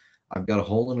house, I've got a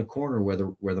hole in a corner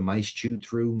where the mice chewed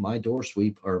through my door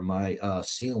sweep or my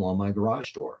seal on my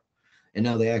garage door. And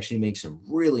now they actually make some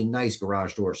really nice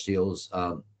garage door seals.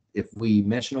 If we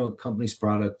mention a company's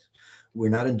product, we're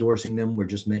not endorsing them. We're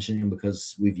just mentioning them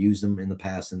because we've used them in the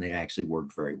past and they actually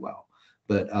work very well.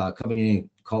 But a company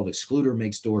called Excluder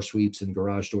makes door sweeps and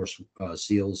garage door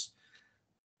seals.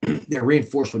 They're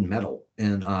reinforced with metal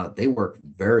and they work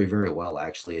very, very well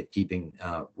actually at keeping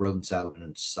rodents out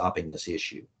and stopping this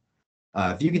issue.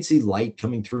 If you can see light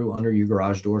coming through under your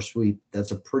garage door sweep,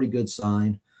 that's a pretty good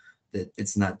sign that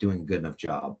it's not doing a good enough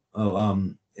job.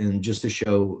 And just to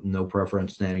show no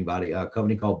preference to anybody, a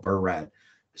company called Burrad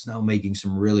is now making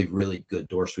some really, really good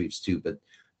door sweeps too. But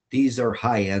these are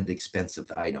high-end,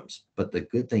 expensive items. But the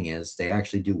good thing is they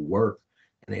actually do work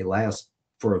and they last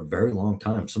for a very long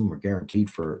time. Some are guaranteed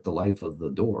for the life of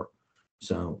the door.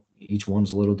 So each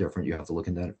one's a little different. You have to look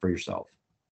into it for yourself.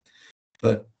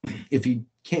 But if you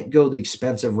can't go the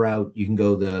expensive route, you can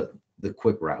go the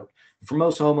quick route. For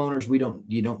most homeowners,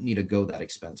 you don't need to go that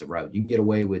expensive route. You can get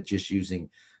away with just using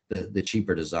the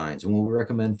cheaper designs. And what we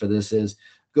recommend for this is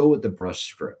go with the brush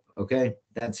strip. Okay,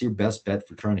 that's your best bet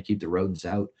for trying to keep the rodents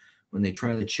out. When they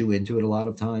try to chew into it, a lot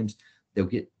of times they'll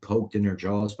get poked in their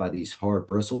jaws by these hard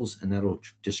bristles, and that'll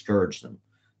discourage them.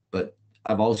 But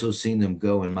I've also seen them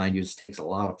go, and mind you, it takes a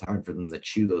lot of time for them to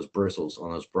chew those bristles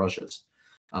on those brushes.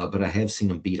 But I have seen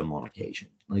them beat them on occasion.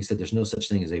 Like I said, there's no such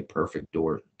thing as a perfect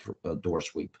door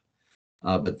sweep,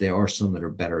 but there are some that are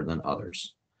better than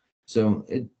others. So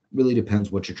it really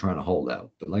depends what you're trying to hold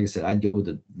out. But like I said, I'd go with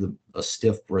a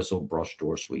stiff bristle brush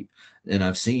door sweep. And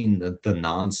I've seen the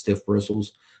non-stiff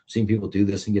bristles. I've seen people do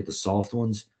this and get the soft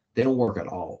ones. They don't work at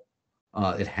all.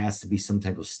 It has to be some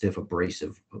type of stiff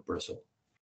abrasive bristle.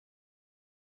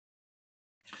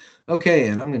 Okay,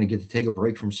 and I'm going to get to take a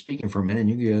break from speaking for a minute.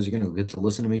 And you guys are going to get to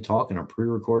listen to me talk in a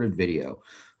pre-recorded video.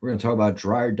 We're going to talk about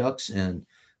dryer ducts, and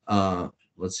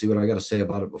let's see what I got to say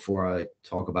about it before I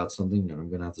talk about something that I'm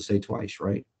going to have to say twice,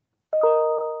 right?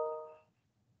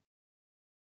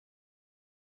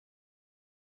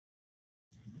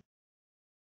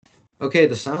 Okay,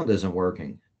 the sound isn't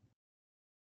working.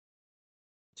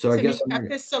 So I So guess you have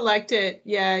to select it.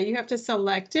 Yeah, you have to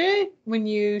select it when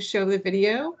you show the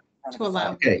video to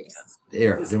allow okay. voice.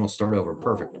 There, then we'll start over.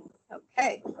 Perfect.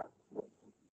 Okay.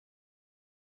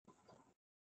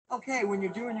 Okay, when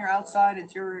you're doing your outside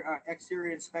interior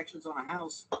exterior inspections on a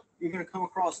house, you're going to come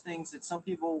across things that some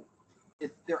people,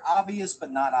 they're obvious but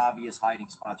not obvious hiding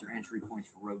spots or entry points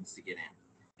for rodents to get in.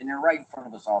 And they're right in front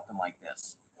of us often like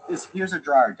this. Here's a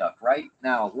dryer duct, right?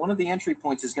 Now, one of the entry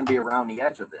points is going to be around the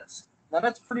edge of this. Now,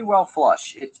 that's pretty well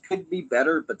flush. It could be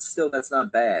better, but still that's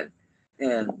not bad.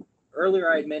 And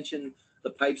earlier I had mentioned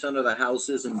the pipes under the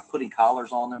houses and putting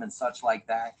collars on them and such like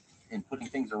that, and putting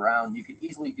things around. You could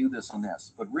easily do this on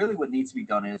this, but really what needs to be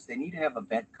done is they need to have a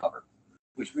vent cover,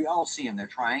 which we all see them. They're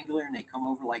triangular and they come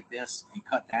over like this and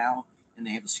cut down, and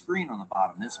they have a screen on the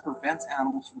bottom. This prevents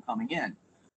animals from coming in,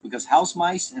 because house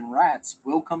mice and rats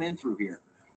will come in through here,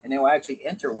 and they will actually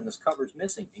enter when this cover is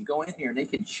missing and go in here, and they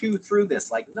can chew through this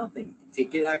like nothing to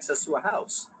get access to a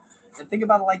house. And think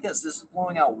about it like this is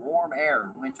blowing out warm air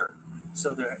in winter,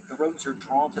 so the rodents are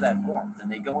drawn to that warmth and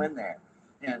they go in there.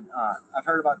 And I've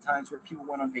heard about times where people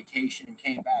went on vacation and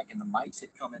came back, and the mice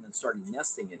had come in and started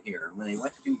nesting in here. And when they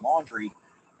went to do laundry,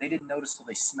 they didn't notice till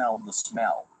they smelled the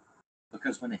smell,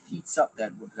 because when it heats up,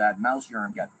 that mouse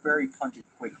urine got very pungent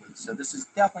quickly. So this is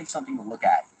definitely something to look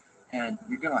at. And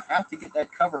you're going to have to get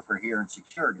that cover for here and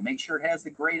secured to make sure it has the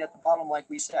grate at the bottom, like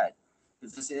we said,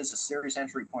 because this is a serious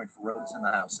entry point for rodents in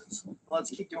the houses.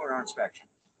 Let's keep doing our inspection.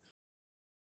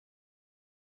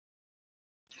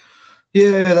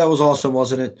 Yeah, that was awesome,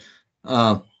 wasn't it?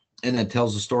 And it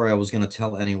tells the story I was going to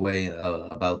tell anyway,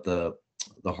 about the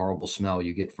horrible smell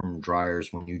you get from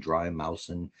dryers when you dry mouse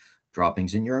and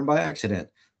droppings in urine by accident.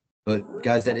 But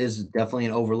guys, that is definitely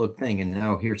an overlooked thing. And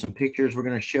now here's some pictures we're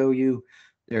going to show you.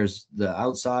 There's the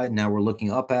outside. Now we're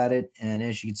looking up at it, and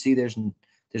as you can see, there's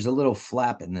a little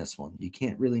flap in this one. You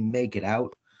can't really make it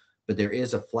out, but there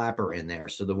is a flapper in there,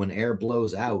 so that when air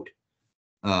blows out,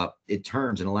 it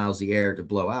turns and allows the air to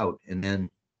blow out. And then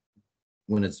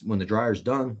when the dryer's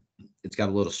done, it's got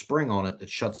a little spring on it that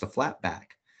shuts the flap back.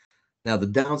 Now the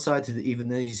downside to even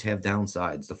these have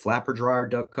downsides. The flapper dryer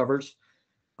duct covers,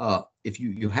 if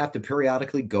you have to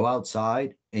periodically go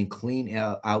outside and clean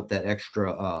out that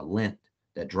extra lint,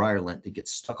 that dryer lint that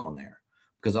gets stuck on there,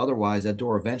 because otherwise that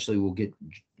door eventually will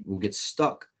get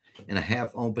stuck in a half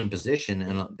open position,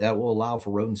 and that will allow for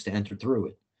rodents to enter through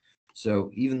it.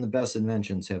 So even the best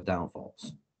inventions have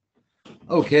downfalls.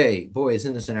 Okay, boy,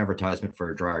 isn't this an advertisement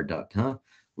for a dryer duct, huh?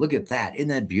 Look at that. Isn't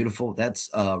that beautiful? That's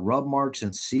rub marks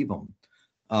and sebum.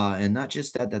 And not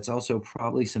just that, that's also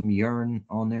probably some urine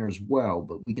on there as well,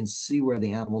 but we can see where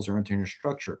the animals are entering the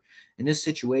structure. In this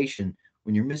situation,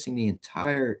 when you're missing the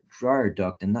entire dryer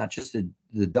duct and not just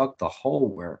the duct, the hole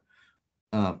where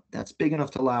that's big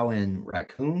enough to allow in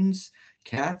raccoons,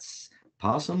 cats,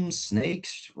 possums,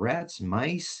 snakes, rats,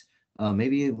 mice,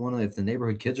 maybe if the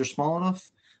neighborhood kids are small enough.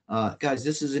 Guys,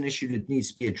 this is an issue that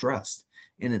needs to be addressed.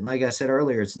 And like I said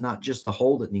earlier, it's not just the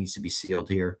hole that needs to be sealed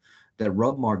here. That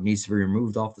rub mark needs to be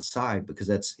removed off the side, because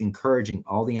that's encouraging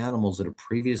all the animals that have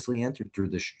previously entered through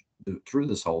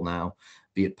this hole now,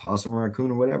 be it possum or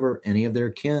raccoon or whatever, any of their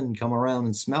kin come around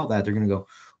and smell that, they're going to go,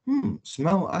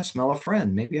 I smell a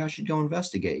friend. Maybe I should go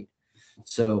investigate.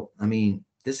 So, I mean,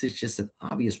 this is just an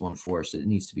obvious one for us that it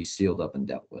needs to be sealed up and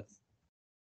dealt with.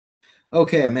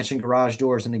 Okay, I mentioned garage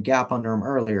doors and the gap under them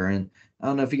earlier, and I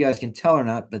don't know if you guys can tell or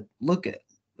not, but look at,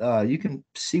 you can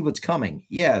see what's coming.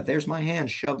 Yeah, there's my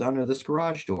hand shoved under this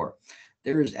garage door.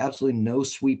 There is absolutely no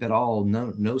sweep at all,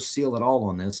 no seal at all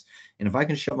on this. And if I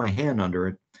can shove my hand under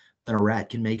it, then a rat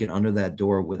can make it under that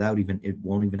door without it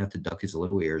won't even have to duck his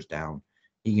little ears down.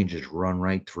 He can just run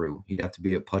right through. He'd have to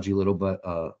be a pudgy little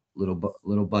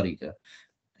buddy to,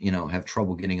 have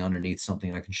trouble getting underneath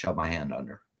something I can shove my hand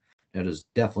under. That is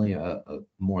definitely a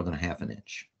more than a half an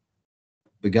inch.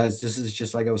 But guys, this is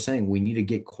just like I was saying, we need to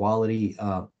get quality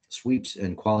sweeps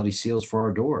and quality seals for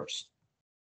our doors.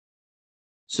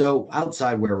 So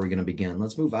outside, where we're going to begin,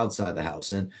 let's move outside the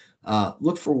house and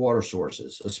look for water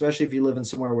sources, especially if you live in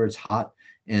somewhere where it's hot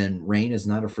and rain is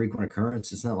not a frequent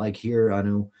occurrence. It's not like here, I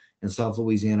know in South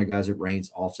Louisiana, guys, it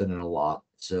rains often and a lot.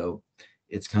 So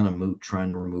it's kind of moot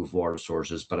trying to remove water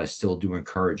sources, but I still do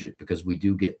encourage it, because we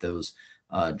do get those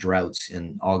droughts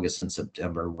in August and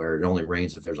September where it only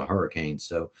rains if there's a hurricane.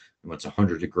 So when it's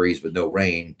 100 degrees with no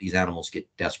rain, these animals get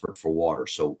desperate for water.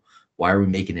 So why are we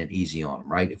making it easy on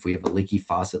them, right? If we have a leaky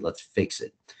faucet, let's fix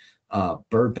it.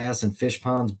 Bird baths and fish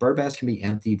ponds. Bird baths can be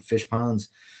emptied. Fish ponds,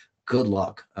 good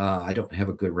luck. I don't have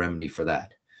a good remedy for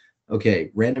that.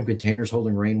 Okay, random containers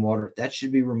holding rainwater, that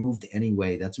should be removed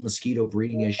anyway. That's a mosquito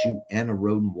breeding issue and a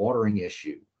rodent watering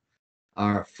issue.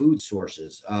 Our food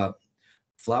sources.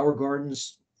 Flower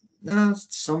gardens,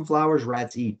 some flowers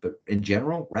rats eat, but in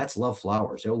general, rats love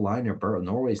flowers. They'll line their burrow.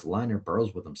 Norways line their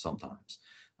burrows with them sometimes.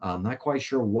 Not quite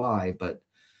sure why, but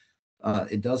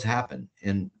it does happen.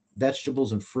 And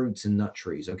vegetables and fruits and nut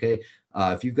trees. Okay,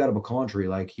 if you've got a pecan tree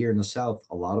like here in the south,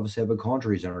 a lot of us have pecan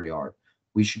trees in our yard.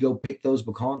 We should go pick those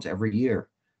pecans every year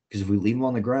because if we leave them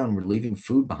on the ground, we're leaving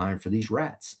food behind for these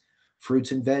rats.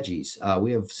 Fruits and veggies.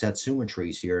 We have satsuma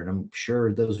trees here, and I'm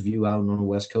sure those of you out on the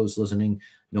west coast listening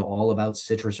know all about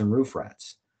citrus and roof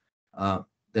rats. Uh,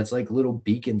 that's like little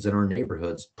beacons in our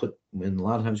neighborhoods. And a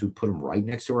lot of times we put them right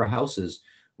next to our houses,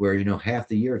 where half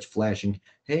the year it's flashing,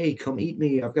 "Hey, come eat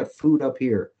me! I've got food up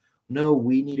here." No,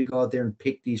 we need to go out there and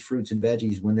pick these fruits and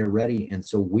veggies when they're ready, and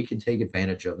so we can take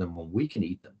advantage of them when we can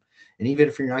eat them. And even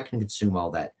if you're not going to consume all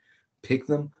that, pick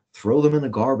them, throw them in the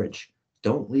garbage.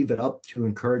 Don't leave it up to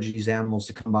encourage these animals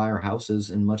to come by our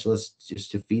houses, and much less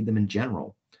just to feed them in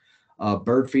general.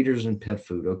 Bird feeders and pet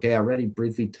food. Okay, I already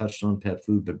briefly touched on pet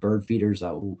food, but bird feeders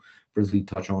I will briefly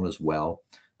touch on as well.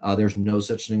 There's no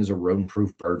such thing as a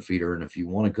rodent-proof bird feeder, and if you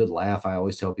want a good laugh, I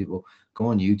always tell people go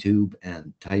on YouTube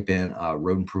and type in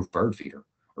rodent-proof bird feeder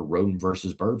or rodent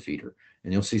versus bird feeder,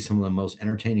 and you'll see some of the most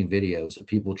entertaining videos of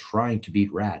people trying to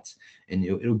beat rats, and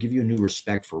it'll give you a new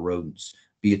respect for rodents,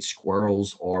 be it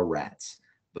squirrels or rats,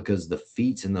 because the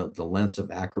feats and the length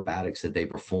of acrobatics that they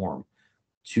perform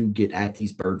to get at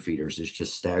these bird feeders is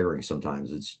just staggering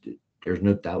sometimes. There's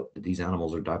no doubt that these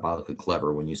animals are diabolically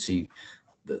clever when you see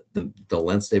the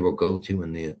lengths they will go to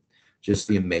and the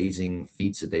amazing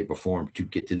feats that they perform to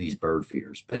get to these bird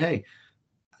feeders. But hey,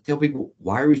 I tell people,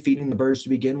 why are we feeding the birds to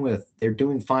begin with? They're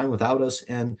doing fine without us,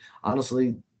 and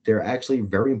honestly, they're actually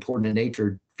very important in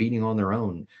nature, feeding on their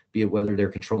own, be it whether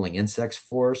they're controlling insects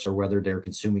for us or whether they're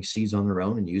consuming seeds on their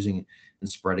own and using and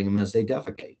spreading them as they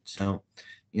defecate. So,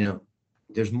 you know,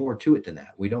 there's more to it than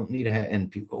that. We don't need to have,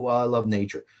 and people, well, I love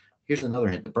nature. Here's another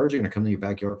hint. The birds are going to come to your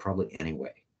backyard probably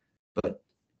anyway. But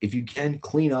if you can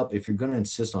clean up, if you're going to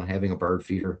insist on having a bird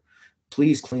feeder,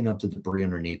 please clean up the debris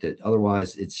underneath it.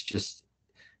 Otherwise,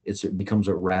 it becomes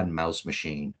a rat and mouse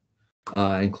machine.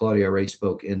 And Claudia already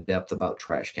spoke in depth about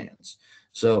trash cans.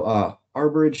 So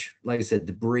arborage, like I said,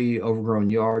 debris, overgrown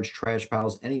yards, trash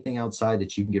piles, anything outside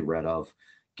that you can get rid of,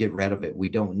 get rid of it. We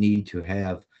don't need to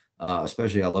have,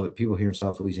 especially I love it, people here in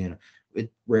South Louisiana,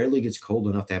 it rarely gets cold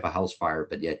enough to have a house fire,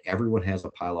 but yet everyone has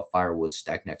a pile of firewood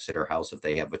stacked next to their house if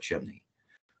they have a chimney.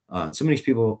 Some of these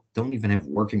people don't even have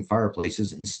working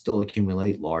fireplaces and still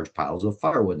accumulate large piles of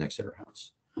firewood next to their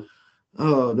house.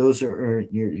 Oh, those are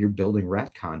you're building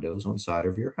rat condos on side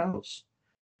of your house,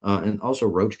 and also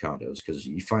roach condos because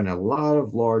you find a lot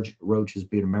of large roaches,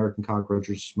 be it American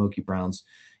cockroaches, smoky browns,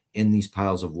 in these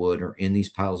piles of wood or in these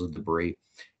piles of debris,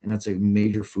 and that's a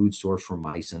major food source for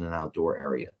mice in an outdoor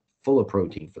area, full of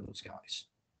protein for those guys.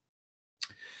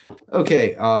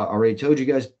 Okay, already told you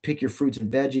guys, pick your fruits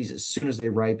and veggies as soon as they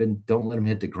ripen. Don't let them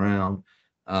hit the ground.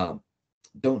 Uh,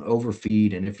 don't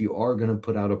overfeed, and if you are going to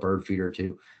put out a bird feeder or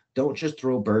two, don't just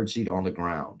throw bird seed on the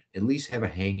ground. At least have a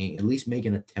hanging, at least make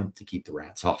an attempt to keep the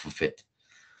rats off of it.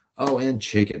 Oh, and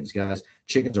chickens, guys.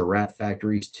 Chickens are rat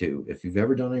factories too. If you've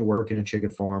ever done any work in a chicken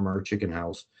farm or a chicken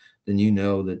house, then you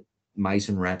know that mice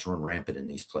and rats run rampant in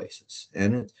these places.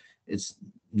 And it's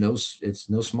no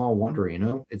small wonder,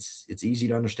 It's easy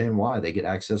to understand why. They get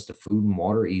access to food and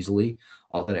water easily,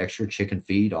 all that extra chicken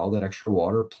feed, all that extra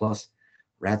water, plus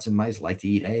rats and mice like to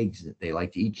eat eggs. They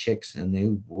like to eat chicks, and they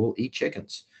will eat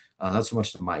chickens. Not so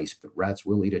much the mice, but rats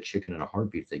will eat a chicken in a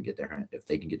heartbeat if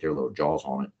they can get their little jaws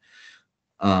on it.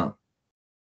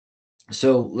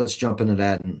 So let's jump into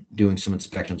that and doing some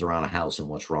inspections around a house and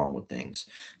what's wrong with things.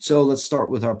 So let's start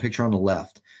with our picture on the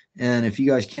left. And if you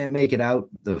guys can't make it out,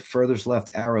 the furthest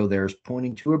left arrow there is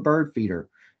pointing to a bird feeder.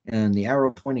 And the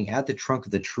arrow pointing at the trunk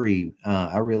of the tree,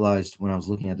 I realized when I was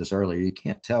looking at this earlier, you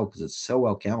can't tell because it's so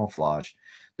well camouflaged.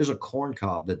 There's a corn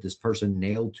cob that this person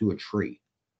nailed to a tree.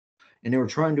 And they were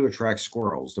trying to attract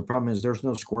squirrels. The problem is there's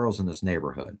no squirrels in this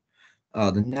neighborhood.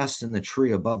 The nest in the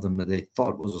tree above them that they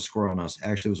thought was a squirrel nest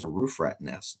actually was a roof rat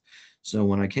nest. So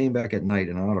when I came back at night,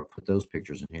 and I ought to put those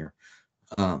pictures in here,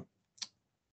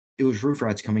 it was roof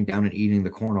rats coming down and eating the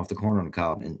corn off the corn on the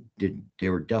cob, and they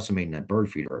were decimating that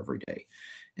bird feeder every day.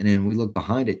 And then we look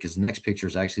behind it because the next picture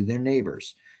is actually their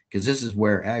neighbors, because this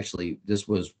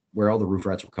was where all the roof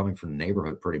rats were coming from the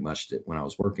neighborhood pretty much when I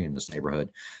was working in this neighborhood.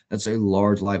 That's a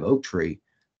large live oak tree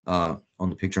on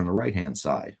the picture on the right hand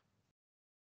side.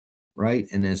 Right?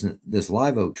 And there's this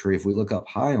live oak tree, if we look up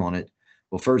high on it,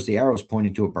 well, first the arrow's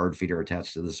pointing to a bird feeder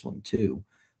attached to this one too.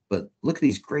 But look at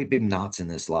these great big knots in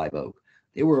this live oak.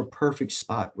 They were a perfect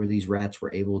spot where these rats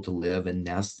were able to live and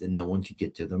nest and no one could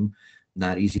get to them.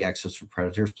 not easy access for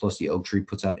predators. Plus, the oak tree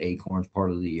puts out acorns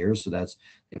part of the year, so they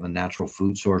have a natural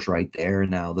food source right there.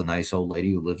 And now the nice old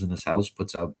lady who lives in this house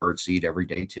puts out bird seed every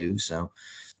day too. So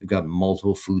we've got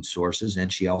multiple food sources,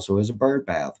 and she also has a bird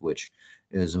bath, which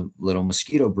is a little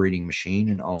mosquito breeding machine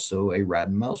and also a rat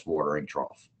and mouse watering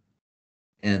trough.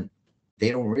 And they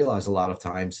don't realize a lot of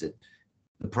times that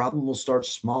the problem will start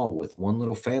small with one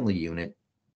little family unit.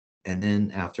 And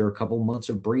then after a couple months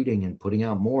of breeding and putting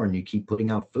out more, and you keep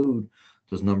putting out food,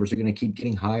 those numbers are going to keep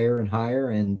getting higher and higher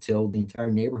until the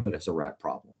entire neighborhood has a rat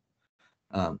problem.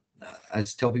 I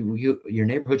just tell people, your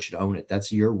neighborhood should own it.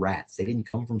 That's your rats. They didn't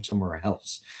come from somewhere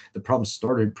else. The problem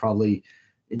started probably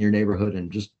in your neighborhood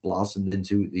and just blossomed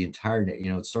into the entire,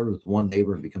 it started with one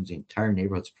neighbor and becomes the entire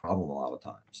neighborhood's problem a lot of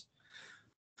times.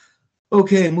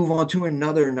 Okay, move on to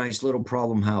another nice little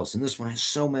problem house. And this one has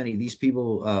so many. These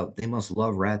people, they must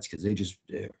love rats because they just,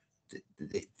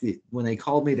 when they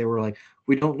called me, they were like,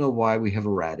 we don't know why we have a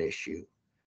rat issue.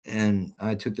 And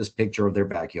I took this picture of their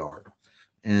backyard.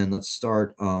 And let's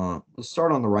start on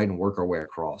the right and work our way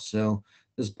across. So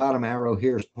this bottom arrow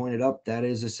here is pointed up. That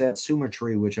is a satsuma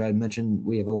tree, which I mentioned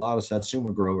we have a lot of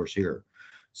satsuma growers here.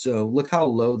 So look how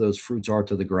low those fruits are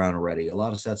to the ground already. A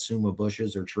lot of satsuma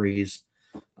bushes or trees,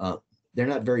 they're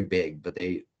not very big, but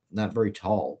they not very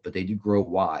tall, but they do grow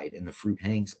wide, and the fruit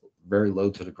hangs very low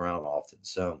to the ground often.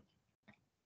 So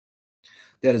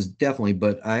that is definitely,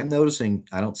 but I'm noticing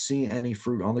I don't see any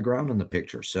fruit on the ground in the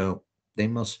picture. So they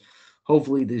must,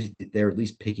 hopefully they're at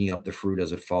least picking up the fruit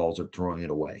as it falls or throwing it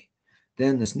away.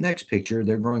 Then this next picture,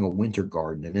 they're growing a winter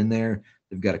garden, and in there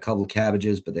they've got a couple of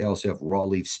cabbages, but they also have raw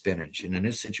leaf spinach. And in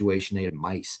this situation, they had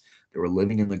mice. They were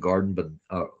living in the garden, but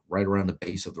right around the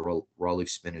base of the raw leaf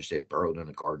spinach, they burrowed in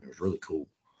the garden. It was really cool.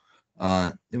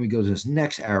 Then we go to this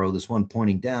next arrow, this one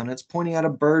pointing down. It's pointing at a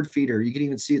bird feeder. You can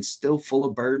even see it's still full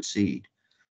of bird seed.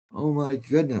 Oh my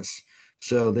goodness.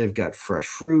 So they've got fresh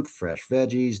fruit, fresh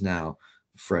veggies, now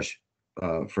fresh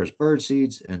bird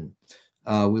seeds. And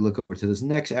we look over to this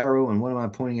next arrow, and what am I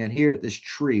pointing at here? This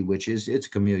tree, which is, it's a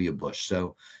camellia bush.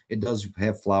 So it does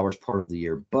have flowers part of the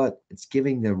year, but it's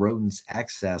giving the rodents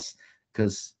access to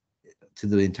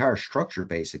the entire structure,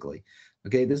 basically.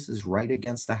 Okay, this is right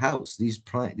against the house. These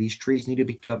trees need to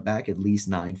be cut back at least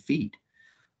 9 feet.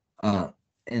 And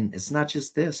it's not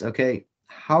just this. Okay,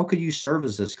 how could you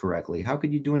service this correctly? How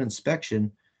could you do an inspection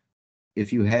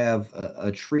if you have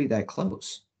a tree that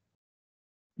close?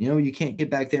 You can't get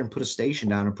back there and put a station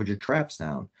down and put your traps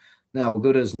down. Now we'll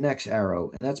go to this next arrow,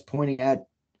 and that's pointing at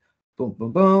boom,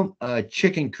 boom, boom, a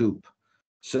chicken coop.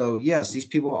 So yes, these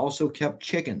people also kept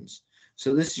chickens.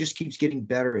 So this just keeps getting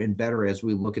better and better as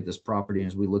we look at this property,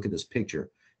 as we look at this picture.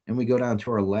 And we go down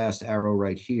to our last arrow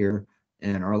right here.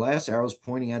 And our last arrow is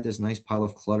pointing at this nice pile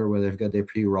of clutter where they've got their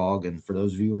pirogue. And for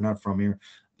those of you who are not from here,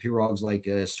 pirogue's like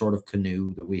a sort of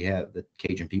canoe that we have, that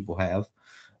Cajun people have.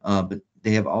 But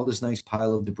they have all this nice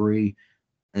pile of debris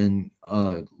and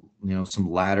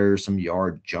some ladders, some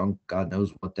yard junk, God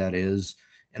knows what that is,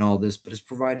 and all this. But it's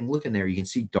providing, look in there, you can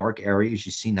see dark areas,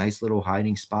 you see nice little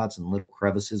hiding spots and little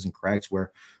crevices and cracks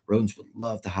where rodents would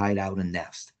love to hide out and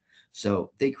nest.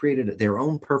 So they created their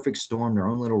own perfect storm, their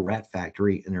own little rat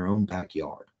factory in their own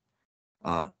backyard.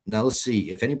 Now let's see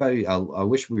if anybody, I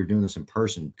wish we were doing this in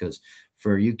person, because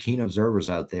for you keen observers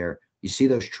out there, you see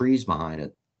those trees behind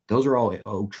it. Those are all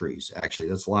oak trees, actually.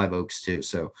 That's live oaks too.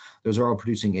 So those are all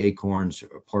producing acorns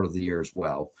part of the year as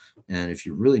well. And if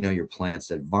you really know your plants,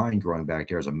 that vine growing back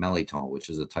there is a melitone, which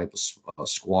is a type of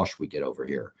squash we get over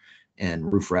here.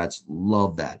 And roof rats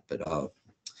love that, but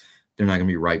they're not going to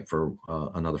be ripe for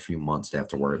another few months to have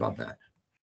to worry about that.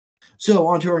 So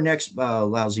on to our next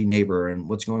lousy neighbor, and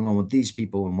what's going on with these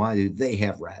people and why do they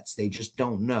have rats? They just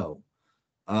don't know.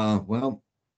 Well,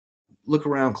 look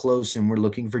around close, and we're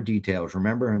looking for details.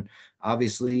 Remember, and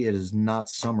obviously it is not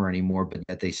summer anymore, but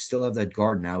that they still have that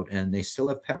garden out, and they still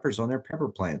have peppers on their pepper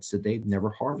plants that they've never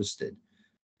harvested.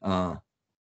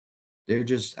 They're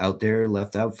just out there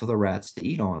left out for the rats to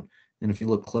eat on. And if you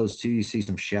look close too, you see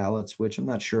some shallots, which I'm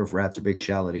not sure if rats are big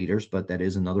shallot eaters, but that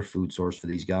is another food source for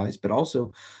these guys. But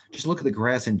also, just look at the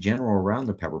grass in general around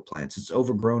the pepper plants. It's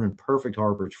overgrown and perfect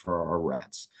harborage for our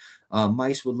rats.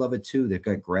 Mice would love it too. They've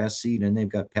got grass seed and they've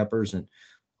got peppers. And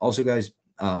also, guys,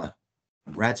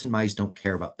 rats and mice don't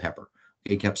care about pepper.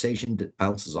 Okay, capsaicin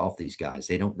bounces off these guys.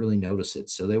 They don't really notice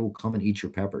it, so they will come and eat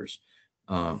your peppers.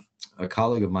 A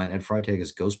colleague of mine, Ed Freitag,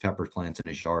 has ghost pepper plants in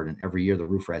his yard, and every year the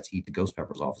roof rats eat the ghost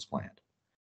peppers off his plant.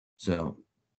 So,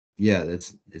 yeah,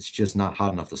 it's just not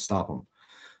hot enough to stop them.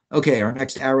 Okay, our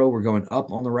next arrow, we're going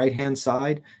up on the right-hand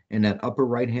side, and that upper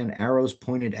right-hand arrow is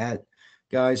pointed at,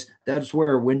 guys, that's where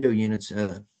our window units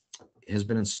has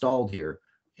been installed here.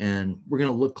 And we're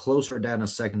going to look closer at that in a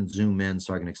second and zoom in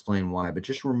so I can explain why. But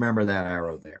just remember that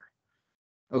arrow there.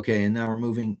 Okay, and now we're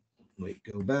moving. Wait,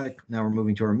 go back. Now we're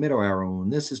moving to our middle arrow,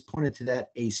 and this is pointed to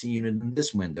that AC unit in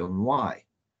this window. And why?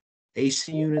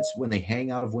 AC units, when they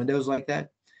hang out of windows like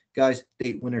that, guys,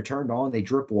 when they're turned on, they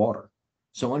drip water.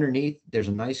 So underneath, there's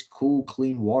a nice, cool,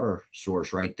 clean water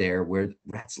source right there where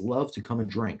rats love to come and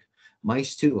drink.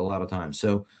 Mice too, a lot of times.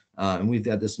 So, and we've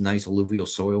got this nice alluvial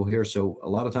soil here. So a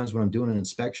lot of times when I'm doing an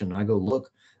inspection, I go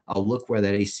look, I'll look where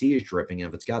that AC is dripping. And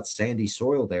if it's got sandy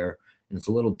soil there and it's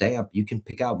a little damp, you can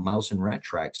pick out mouse and rat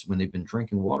tracks when they've been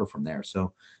drinking water from there.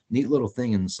 So neat little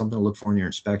thing and something to look for in your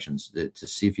inspections to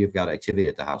see if you've got activity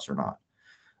at the house or not.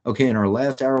 Okay, and our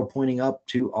last arrow pointing up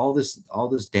to all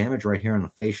this damage right here on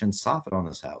the fascia and soffit on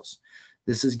this house.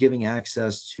 This is giving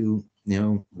access to,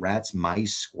 rats,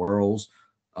 mice, squirrels,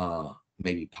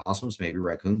 maybe possums, maybe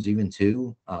raccoons, even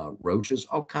too, roaches,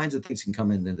 all kinds of things can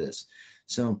come into this.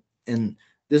 So, and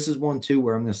this is one too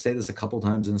where I'm going to say this a couple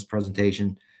times in this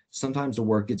presentation. Sometimes the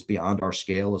work gets beyond our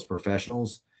scale as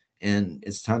professionals, and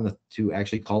it's time to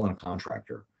actually call in a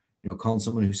contractor. Calling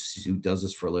someone who does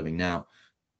this for a living. Now,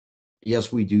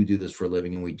 yes, we do this for a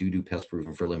living, and we do pest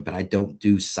proofing for a living, but I don't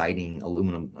do siding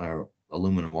aluminum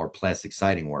or plastic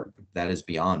siding work. That is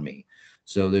beyond me.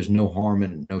 So there's no harm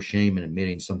and no shame in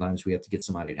admitting sometimes we have to get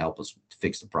somebody to help us to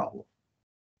fix the problem.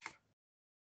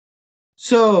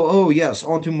 So, oh yes,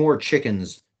 on to more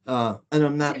chickens. And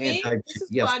I'm not anti. This is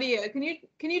yes. Claudia.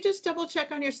 Can you just double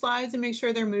check on your slides and make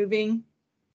sure they're moving?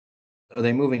 Are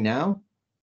they moving now?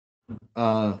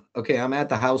 Okay, I'm at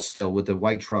the house still with the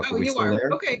white truck. Oh, are we you still are.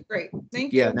 there? Okay, great.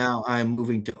 Thank you. Yeah, now I'm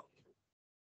moving to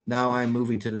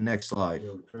the next slide.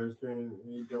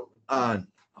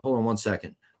 Hold on one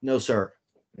second. No, sir.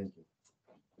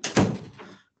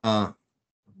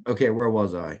 Okay, where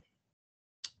was I?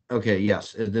 Okay,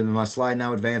 yes. Then my slide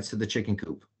now advanced to the chicken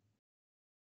coop.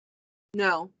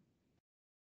 No.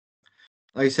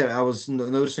 Like I said, I was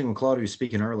noticing when Claudia was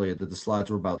speaking earlier that the slides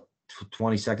were about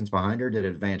 20 seconds behind her. Did it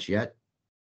advance yet?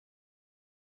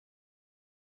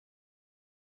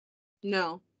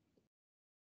 No.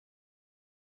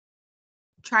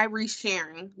 Try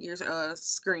resharing your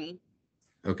screen.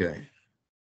 Okay.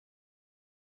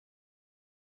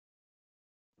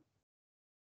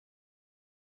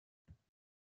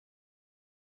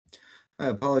 I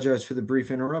apologize for the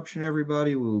brief interruption,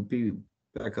 everybody. We will be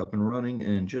back up and running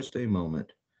in just a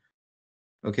moment.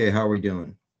 Okay, how are we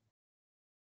doing?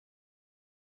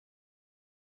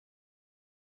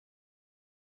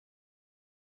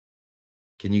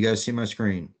 Can you guys see my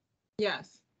screen?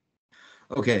 Yes.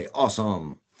 Okay,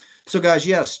 awesome. So guys,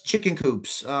 yes, chicken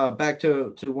coops. Back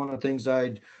to one of the things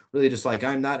I'd really dislike.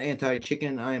 I'm not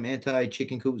anti-chicken. I am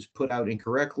anti-chicken coops put out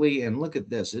incorrectly. And look at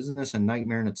this. Isn't this a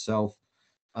nightmare in itself?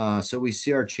 So we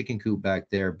see our chicken coop back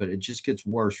there, but it just gets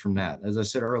worse from that. As I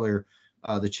said earlier,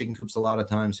 the chicken coops a lot of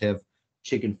times have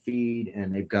chicken feed,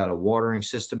 and they've got a watering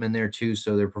system in there too.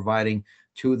 So they're providing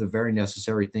two of the very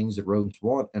necessary things that rodents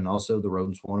want, and also the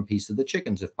rodents want a piece of the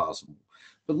chickens if possible.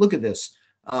 But look at this.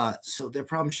 So their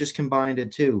problems just combined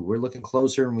it too. We're looking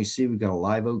closer and we see we've got a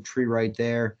live oak tree right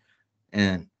there.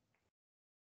 And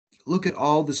look at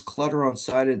all this clutter on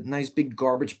side, a nice big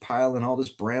garbage pile and all this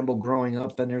bramble growing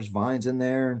up, and there's vines in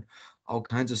there and all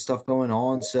kinds of stuff going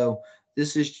on. So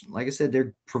this is, like I said,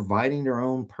 they're providing their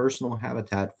own personal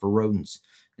habitat for rodents,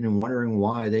 and I'm wondering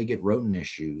why they get rodent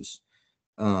issues.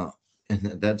 And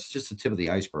that's just the tip of the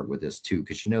iceberg with this too,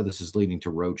 because this is leading to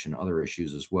roach and other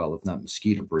issues as well, if not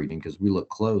mosquito breeding, because we look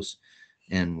close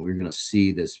and we're going to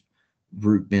see this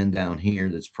root bin down here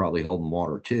that's probably holding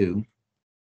water too.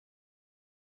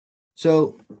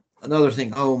 So another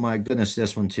thing, oh my goodness,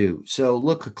 this one too. So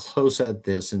look close at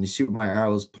this and you see what my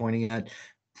arrow is pointing at.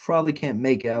 Probably can't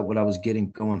make out what I was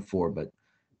going for, but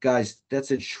guys,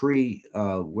 that's a tree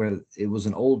where it was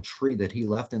an old tree that he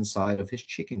left inside of his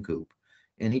chicken coop.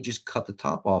 And he just cut the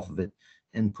top off of it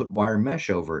and put wire mesh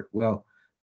over it. Well,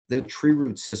 the tree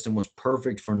root system was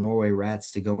perfect for Norway rats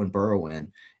to go and burrow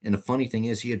in. And the funny thing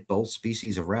is, he had both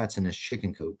species of rats in his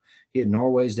chicken coop. He had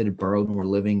Norways that had burrowed and were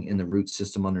living in the root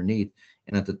system underneath.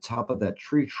 And at the top of that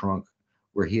tree trunk,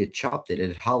 where he had chopped it, it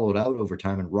had hollowed out over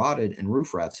time and rotted, and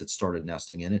roof rats had started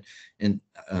nesting in it. And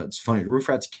it's funny, roof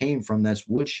rats came from that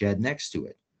woodshed next to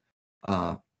it.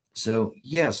 So,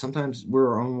 yeah, sometimes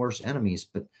we're our own worst enemies,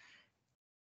 but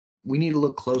we need to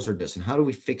look closer at this. And how do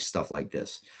we fix stuff like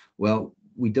this? Well,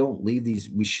 we don't leave these.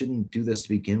 We shouldn't do this to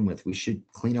begin with. We should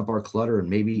clean up our clutter and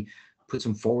maybe put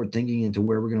some forward thinking into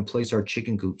where we're going to place our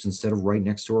chicken coops instead of right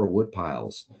next to our wood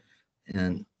piles.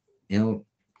 And,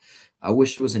 I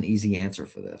wish there was an easy answer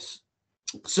for this.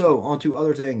 So on to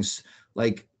other things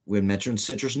like we mentioned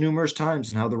citrus numerous times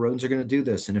and how the rodents are going to do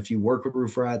this. And if you work with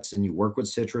roof rats and you work with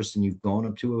citrus and you've gone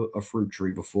up to a fruit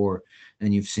tree before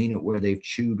and you've seen it where they've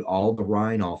chewed all the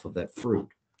rind off of that fruit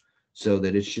so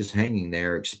that it's just hanging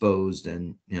there exposed.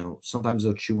 And, sometimes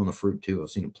they'll chew on the fruit too. I've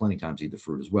seen it plenty of times eat the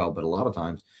fruit as well. But a lot of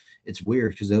times it's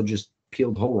weird because they'll just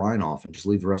peel the whole rind off and just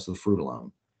leave the rest of the fruit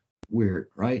alone. Weird,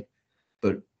 right?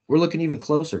 But we're looking even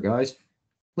closer, guys.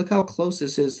 Look how close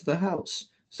this is to the house.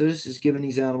 So this is giving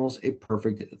these animals a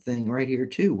perfect thing right here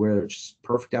too, where it's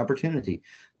perfect opportunity.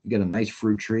 You get a nice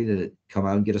fruit tree that come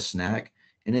out and get a snack.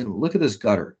 And then look at this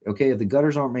gutter. Okay, if the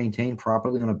gutters aren't maintained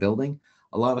properly on a building,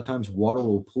 a lot of times water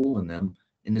will pool in them.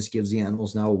 And this gives the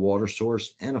animals now a water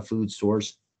source and a food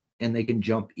source. And they can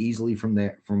jump easily from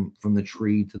there, from the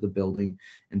tree to the building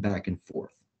and back and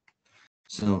forth.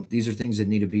 So these are things that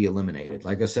need to be eliminated.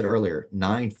 Like I said earlier,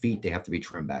 9 feet, they have to be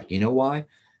trimmed back. You know why?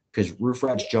 Because roof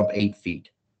rats jump 8 feet.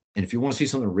 And if you want to see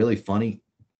something really funny,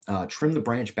 trim the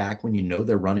branch back when you know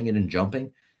they're running it and jumping,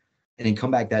 and then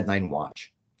come back that night and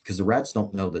watch. Because the rats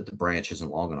don't know that the branch isn't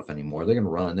long enough anymore. They're going to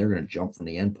run. They're going to jump from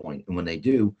the end point. And when they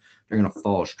do, they're going to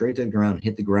fall straight to the ground,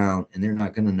 hit the ground, and they're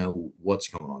not going to know what's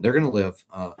going on. They're going to live,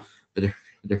 but they're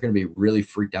going to be really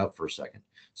freaked out for a second.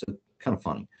 So kind of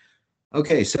funny.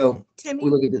 Okay, so Timmy, we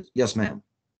look at this. Yes, ma'am.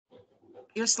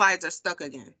 your slides are stuck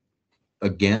again.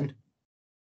 Again?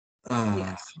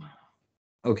 Yes.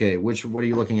 Okay, what are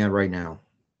you looking at right now?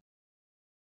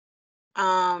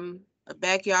 A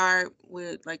backyard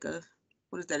with like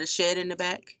what is that, a shed in the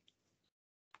back?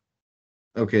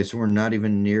 Okay, so we're not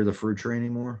even near the fruit tree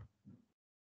anymore?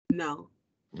 No.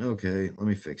 Okay, let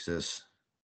me fix this.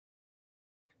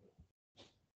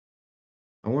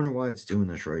 I wonder why it's doing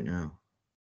this right now.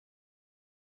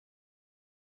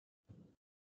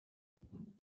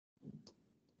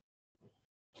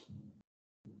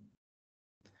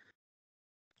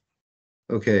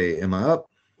 Okay, am I up?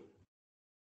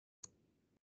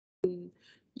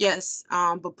 Yes,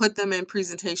 but put them in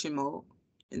presentation mode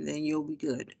and then you'll be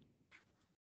good.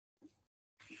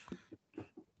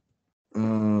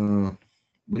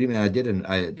 What do you mean I didn't?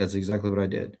 That's exactly what I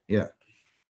did. Yeah.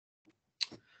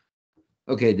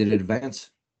 Okay, did it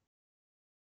advance?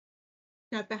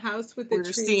 Got the house with the We're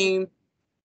tree. seeing,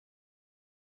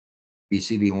 You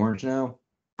see the orange now?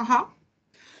 Uh-huh.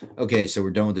 Okay, so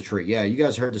we're done with the tree. Yeah, you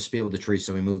guys heard the spiel with the tree,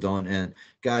 so we moved on. And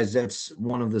guys, that's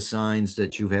one of the signs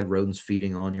that you've had rodents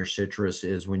feeding on your citrus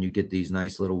is when you get these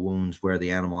nice little wounds where the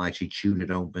animal actually chewed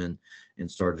it open and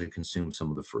started to consume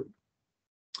some of the fruit.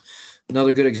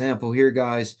 Another good example here,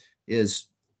 guys, is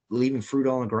leaving fruit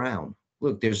on the ground.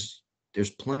 Look, there's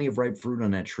plenty of ripe fruit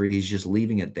on that tree. He's just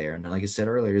leaving it there. And like I said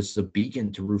earlier, it's a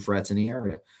beacon to roof rats in the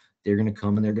area. They're going to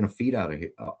come and they're going to feed out of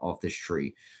here, off this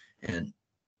tree. And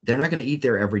they're not going to eat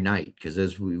there every night because,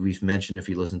 as we've mentioned, if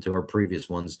you listen to our previous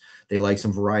ones, they like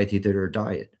some variety to their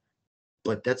diet.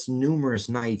 But that's numerous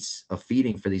nights of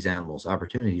feeding for these animals,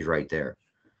 opportunities right there.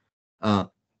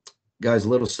 Guys, a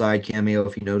little side cameo.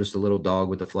 If you notice the little dog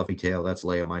with the fluffy tail, that's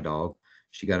Leia, my dog.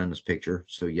 She got in this picture.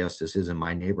 So yes, this is in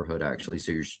my neighborhood actually.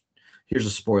 So here's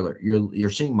a spoiler. You're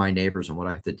seeing my neighbors and what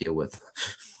I have to deal with.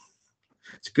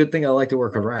 It's a good thing I like to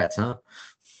work with rats, huh?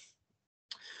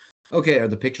 Okay, are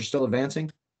the pictures still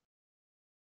advancing?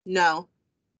 no.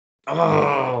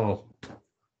 Oh,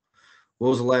 what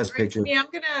was the last All right, picture? Timmy, I'm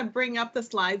gonna bring up the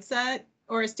slide set,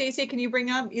 or Stacy, can you bring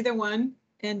up either one?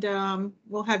 And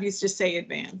we'll have you just say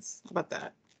advance. How about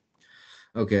that?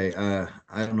 Okay,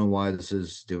 I don't know why this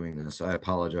is doing this. I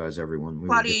apologize, everyone.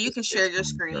 Claudia, you can share your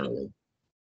screen.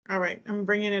 All right, I'm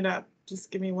bringing it up.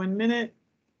 Just give me 1 minute.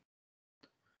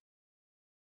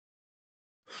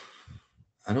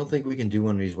 I don't think we can do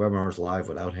one of these webinars live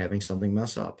without having something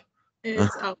mess up.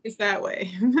 It's always that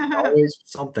way. Always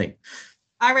something.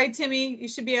 All right, Timmy, you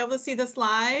should be able to see the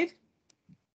slide.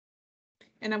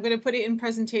 And I'm going to put it in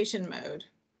presentation mode.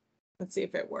 Let's see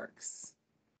if it works.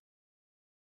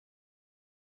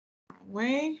 Wrong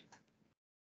way.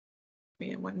 Give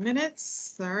me 1 minute.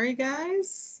 Sorry,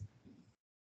 guys.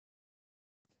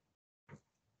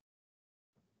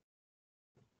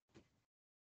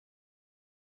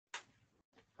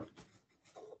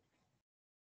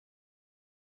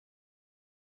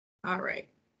 All right.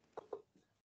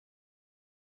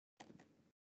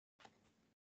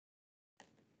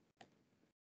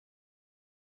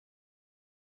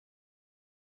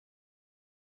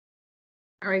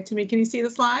 All right, Timmy, can you see the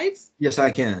slides? Yes,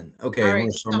 I can. Okay, All I'm right, going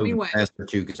to just start tell me moving when. faster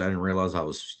too because I didn't realize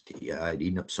I'd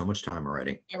eaten up so much time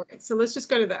already. All right, so let's just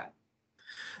go to that.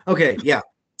 Okay, yeah.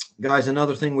 Guys,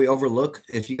 another thing we overlook,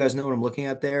 if you guys know what I'm looking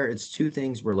at there, it's two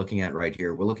things we're looking at right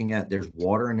here. We're looking at there's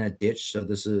water in that ditch. So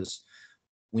this is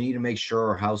We need to make sure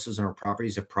our houses and our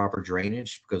properties have proper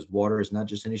drainage, because water is not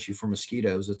just an issue for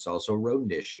mosquitoes, it's also a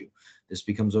rodent issue. This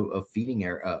becomes a feeding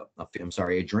area,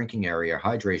 a drinking area,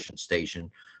 hydration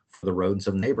station for the rodents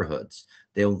of neighborhoods.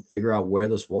 They'll figure out where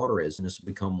this water is, and this will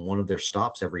become one of their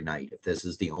stops every night if this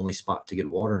is the only spot to get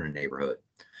water in a neighborhood.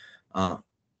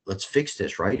 Let's fix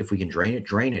this, right? If we can drain it,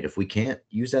 drain it. If we can't,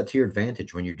 use that to your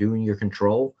advantage. When you're doing your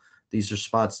control, these are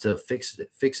spots to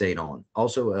fixate on.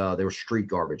 Also, there was street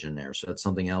garbage in there, so that's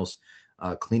something else.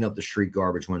 Clean up the street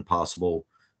garbage when possible.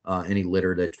 Any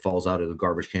litter that falls out of the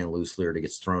garbage can loosely or that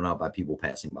gets thrown out by people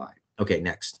passing by. Okay,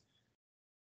 next.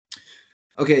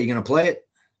 Okay, you gonna play it?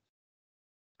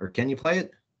 Or can you play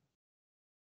it?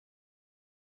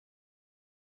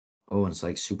 Oh, and it's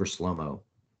like super slow-mo.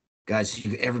 Guys,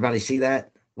 everybody see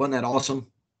that? Wasn't that awesome?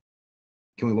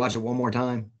 Can we watch it one more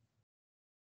time?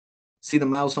 See the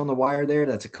mouse on the wire there?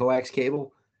 That's a coax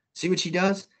cable. See what she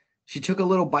does? She took a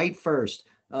little bite first.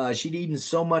 She'd eaten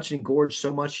so much and gorged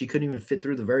so much she couldn't even fit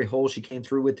through the very hole she came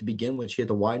through with to begin with. She had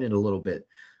to widen it a little bit,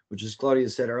 which, as Claudia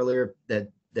said earlier,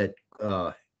 that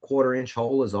quarter-inch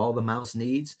hole is all the mouse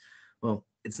needs. Well,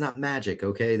 it's not magic,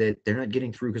 okay? They're not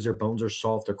getting through because their bones are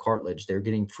soft or cartilage. They're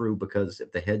getting through because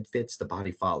if the head fits, the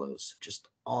body follows. Just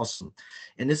awesome.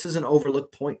 And this is an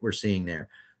overlooked point we're seeing there.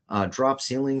 Drop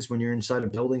ceilings when you're inside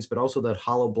of buildings, but also that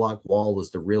hollow block wall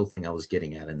is the real thing I was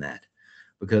getting at in that,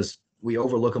 because we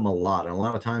overlook them a lot. And a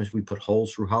lot of times we put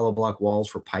holes through hollow block walls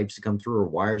for pipes to come through or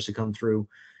wires to come through,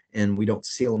 and we don't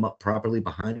seal them up properly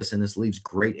behind us. And this leaves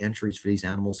great entries for these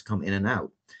animals to come in and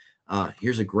out.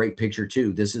 Here's a great picture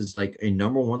too. This is like a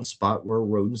 #1 spot where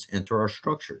rodents enter our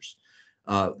structures.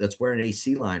 That's where an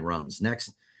AC line runs.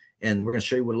 Next, and we're going to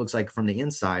show you what it looks like from the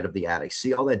inside of the attic.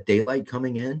 See all that daylight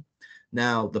coming in?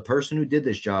 Now, the person who did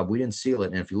this job, we didn't seal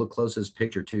it. And if you look close to this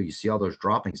picture too, you see all those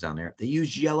droppings down there. They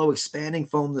used yellow expanding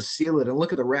foam to seal it. And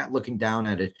look at the rat looking down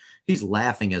at it. He's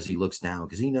laughing as he looks down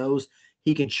because he knows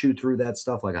he can chew through that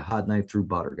stuff like a hot knife through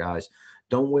butter, guys.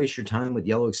 Don't waste your time with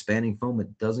yellow expanding foam.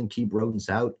 It doesn't keep rodents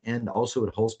out. And also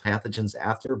it holds pathogens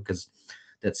after, because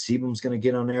that sebum's going to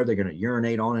get on there. They're going to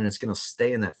urinate on it, and it's going to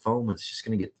stay in that foam. And it's just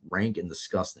going to get rank and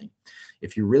disgusting.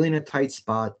 If you're really in a tight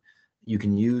spot, you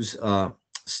can use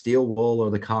steel wool or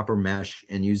the copper mesh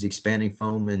and use the expanding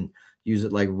foam and use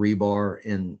it like rebar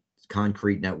and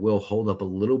concrete, and that will hold up a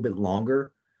little bit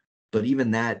longer. But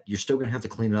even that, you're still going to have to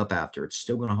clean it up after. It's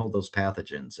still going to hold those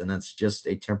pathogens, and that's just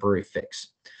a temporary fix.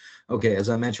 Okay, as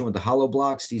I mentioned with the hollow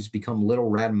blocks, these become little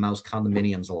rat and mouse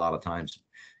condominiums a lot of times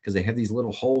because they have these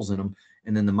little holes in them,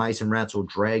 and then the mice and rats will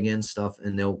drag in stuff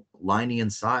and they'll line the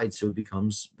inside so it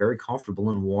becomes very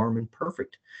comfortable and warm and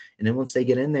perfect. And then once they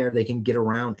get in there, they can get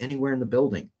around anywhere in the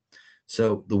building.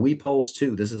 So the weep holes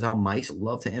too, this is how mice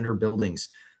love to enter buildings.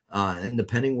 And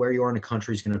depending where you are in the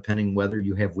country is going to depend whether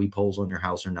you have weep holes on your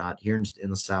house or not. Here in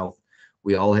the South,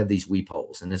 we all have these weep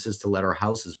holes, and this is to let our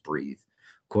houses breathe,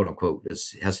 quote unquote.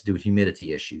 This has to do with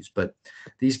humidity issues. But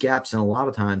these gaps, and a lot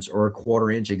of times, are a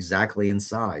quarter-inch exactly in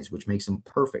size, which makes them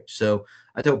perfect. So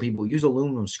I tell people, use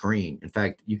aluminum screen. In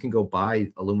fact, you can go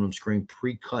buy aluminum screen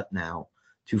pre-cut now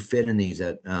to fit in these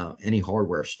at any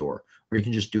hardware store, or you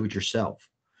can just do it yourself.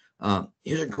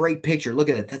 Here's a great picture. Look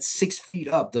at it. That's 6 feet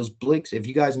up. Those bricks, if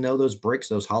you guys know those bricks,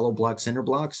 those hollow block cinder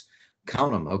blocks,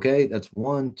 count them. Okay. That's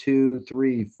 1, 2,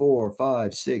 3, 4,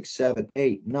 5, 6, 7,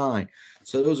 8, 9.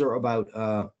 So those are about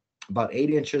 8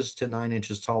 inches to 9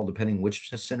 inches tall, depending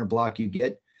which cinder block you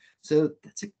get. So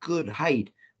that's a good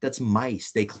height. That's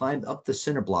mice. They climbed up the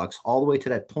cinder blocks all the way to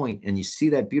that point, and you see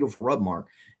that beautiful rub mark.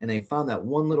 And they found that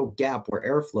one little gap where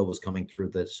airflow was coming through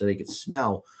this, so they could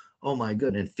smell. Oh my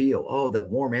goodness, and feel, oh, that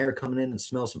warm air coming in and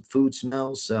smell some food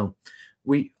smells. So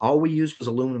all we used was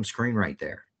aluminum screen right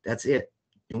there. That's it.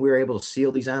 And we were able to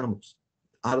seal these animals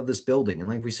out of this building. And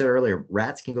like we said earlier,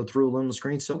 rats can go through aluminum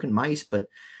screen, so can mice. But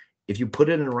if you put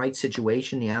it in the right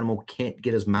situation, the animal can't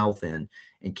get his mouth in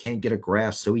and can't get a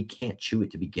grasp, so he can't chew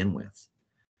it to begin with.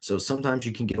 So sometimes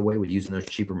you can get away with using those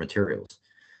cheaper materials.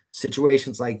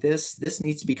 Situations like this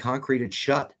needs to be concreted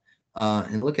shut.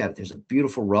 And look at it. There's a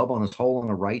beautiful rub on his hole on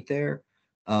the right there.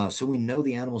 So we know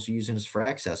the animals are using this for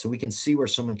access. So we can see where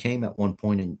someone came at one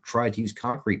point and tried to use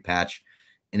concrete patch.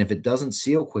 And if it doesn't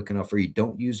seal quick enough, or you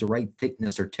don't use the right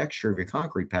thickness or texture of your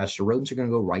concrete patch, the rodents are going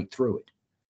to go right through it.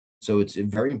 So it's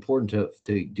very important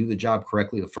to do the job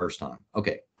correctly the first time.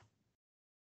 Okay.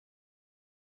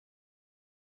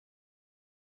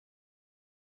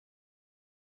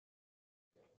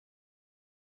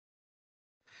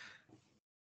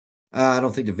 I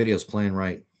don't think the video's playing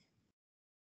right.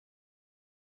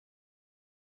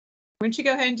 Why don't you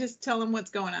go ahead and just tell them what's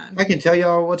going on? I can tell you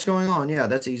all what's going on. Yeah,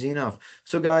 that's easy enough.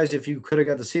 So guys, if you could have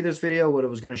got to see this video, what it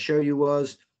was going to show you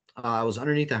was I was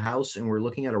underneath a house and we're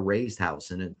looking at a raised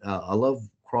house, and I love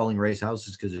crawling raised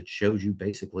houses because it shows you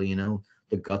basically,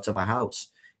 the guts of a house.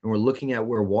 And we're looking at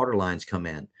where water lines come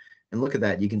in. And look at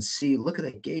that. You can see, look at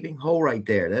that gaping hole right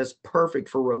there. That's perfect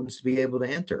for rodents to be able to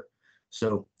enter.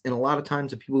 So, and a lot of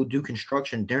times the people who do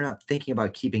construction, they're not thinking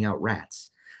about keeping out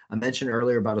rats. I mentioned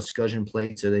earlier about escutcheon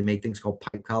plates, so they make things called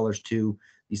pipe collars too.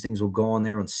 These things will go on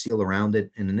there and seal around it.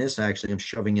 And in this, actually, I'm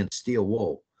shoving in steel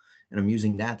wool, and I'm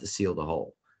using that to seal the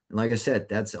hole. And like I said,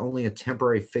 that's only a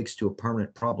temporary fix to a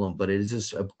permanent problem, but it is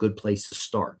just a good place to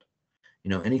start.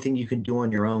 Anything you can do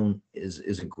on your own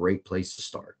is a great place to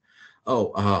start.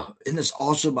 Oh, and this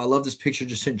awesome. I love this picture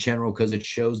just in general because it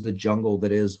shows the jungle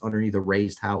that is underneath a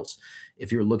raised house.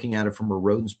 If you're looking at it from a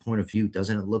rodent's point of view,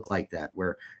 doesn't it look like that,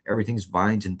 where everything's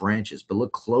vines and branches? But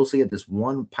look closely at this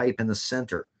one pipe in the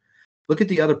center. Look at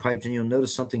the other pipes, and you'll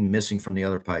notice something missing from the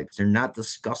other pipes. They're not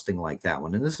disgusting like that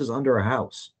one. And this is under a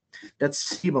house.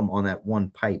 That's sebum on that one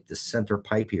pipe, the center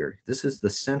pipe here. This is the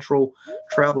central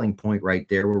traveling point right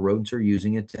there where rodents are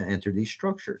using it to enter these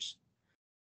structures.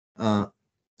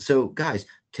 So guys,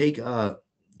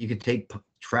 you could take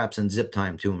traps and zip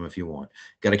time to them if you want.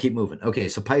 Got to keep moving. Okay,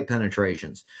 so pipe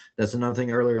penetrations. That's another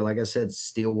thing earlier. Like I said,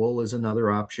 steel wool is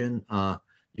another option.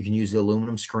 You can use the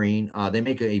aluminum screen. They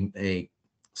make a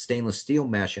stainless steel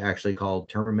mesh actually called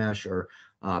Thermamesh, or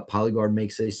Polyguard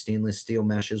makes a stainless steel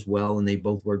mesh as well, and they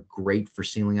both work great for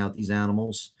sealing out these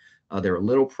animals. They're a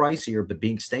little pricier, but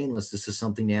being stainless, this is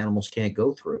something the animals can't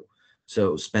go through.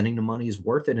 So spending the money is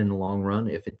worth it in the long run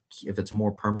if it's a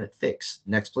more permanent fix.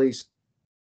 Next, please.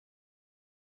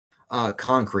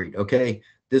 Concrete. Okay,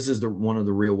 this is one of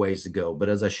the real ways to go. But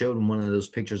as I showed in one of those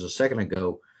pictures a second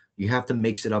ago, you have to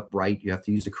mix it up right. You have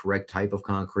to use the correct type of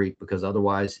concrete because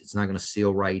otherwise it's not going to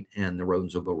seal right and the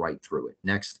rodents will go right through it.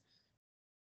 Next.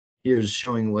 Here's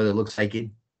showing what it looks like.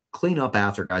 It clean up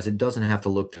after, guys. It doesn't have to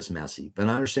look this messy. But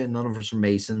I understand none of us are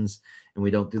masons and we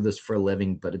don't do this for a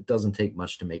living, but it doesn't take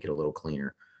much to make it a little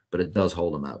cleaner. But it does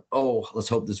hold them out. Oh, let's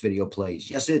hope this video plays.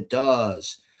 Yes, it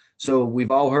does. So we've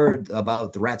all heard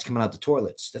about the rats coming out the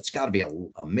toilets. That's got to be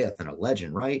a myth and a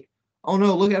legend, right? Oh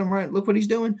no, look at him, right? Look what he's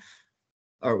doing.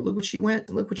 Or look what she went,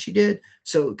 look what she did.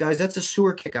 So guys, that's a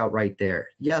sewer kick out right there.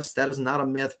 Yes, that is not a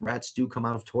myth. Rats do come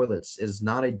out of toilets. It is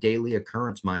not a daily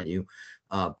occurrence, mind you,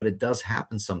 but it does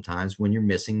happen sometimes when you're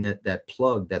missing that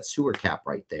plug, that sewer cap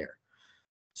right there.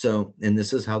 So, and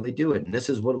this is how they do it. And this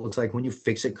is what it looks like when you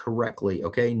fix it correctly.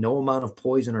 Okay, no amount of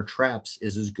poison or traps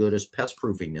is as good as pest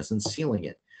proofing this and sealing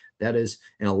it. That is,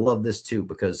 and I love this too,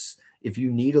 because if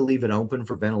you need to leave it open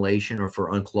for ventilation or for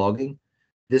unclogging,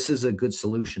 this is a good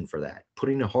solution for that.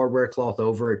 Putting a hardware cloth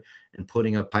over it and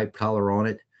putting a pipe collar on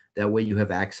it. That way you have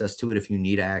access to it if you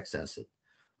need to access it.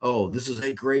 Oh, this is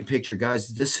a great picture, guys.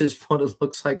 This is what it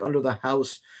looks like under the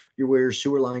house where your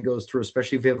sewer line goes through,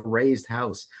 especially if you have a raised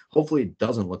house. Hopefully it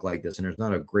doesn't look like this and there's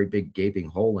not a great big gaping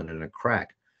hole in it and a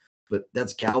crack. But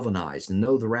that's galvanized. And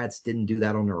no, the rats didn't do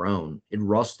that on their own. It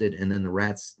rusted and then the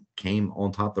rats came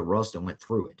on top of the rust and went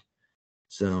through it.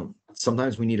 So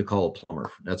sometimes we need to call a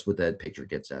plumber. That's what that picture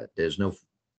gets at. There's no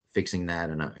fixing that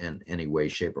in any way,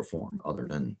 shape, or form other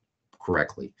than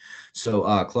correctly. So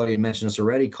Claudia mentioned this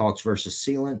already, caulks versus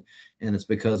sealant. And it's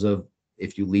because of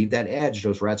if you leave that edge,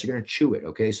 those rats are going to chew it.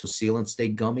 Okay, so sealant, stay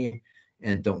gummy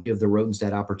and don't give the rodents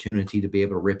that opportunity to be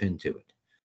able to rip into it.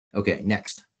 Okay,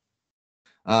 next.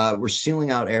 We're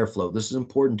sealing out airflow. This is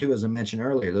important too, as I mentioned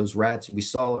earlier. Those rats, we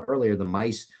saw earlier, the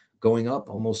mice going up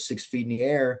almost 6 feet in the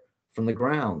air from the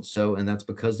ground. So, and that's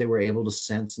because they were able to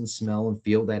sense and smell and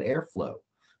feel that airflow.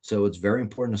 So it's very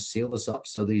important to seal this up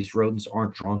so these rodents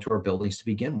aren't drawn to our buildings to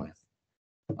begin with.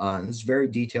 And this is very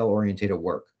detail-oriented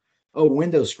work. Oh,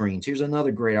 window screens. Here's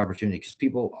another great opportunity because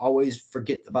people always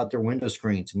forget about their window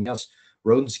screens. And yes,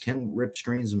 rodents can rip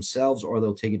screens themselves, or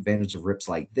they'll take advantage of rips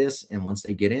like this. And once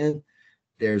they get in,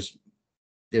 there's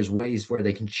ways where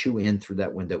they can chew in through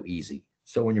that window easy.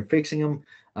 So when you're fixing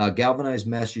them, galvanized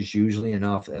mesh is usually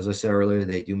enough. As I said earlier,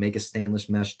 they do make a stainless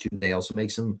mesh too. They also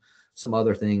make some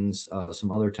other things,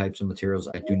 some other types of materials.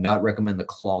 I do not recommend the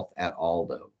cloth at all,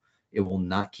 though. It will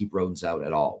not keep rodents out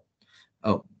at all.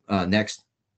 Oh, next.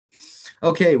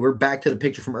 Okay, we're back to the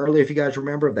picture from earlier. If you guys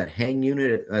remember, of that hang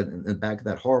unit in the back of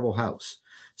that horrible house.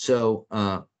 So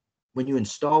when you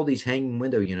install these hanging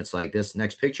window units like this,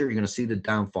 next picture, you're going to see the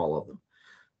downfall of them.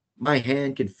 My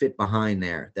hand can fit behind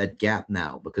there, that gap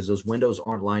now, because those windows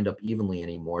aren't lined up evenly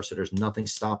anymore, so there's nothing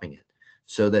stopping it.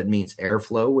 So that means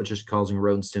airflow, which is causing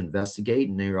rodents to investigate,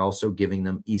 and you're also giving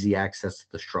them easy access to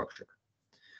the structure.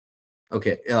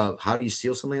 Okay, how do you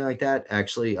seal something like that?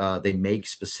 Actually, they make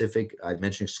specific, I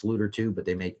mentioned excluder too, but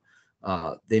they make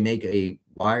a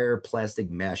wire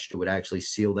plastic mesh that would actually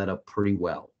seal that up pretty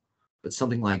well. but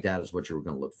something like that is what you're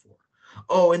going to look for.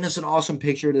 Oh, and this is an awesome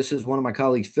picture. This is one of my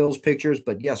colleague Phil's pictures,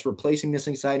 but yes, replacing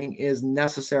missing siding is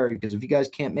necessary because if you guys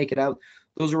can't make it out,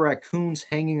 those are raccoons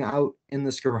hanging out in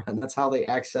this garage. That's how they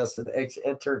access and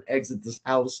enter and exit this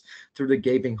house through the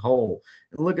gaping hole.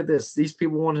 And look at this. These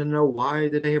people want to know, why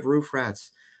did they have roof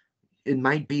rats? This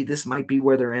might be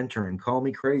where they're entering. Call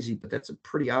me crazy, but that's a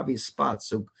pretty obvious spot.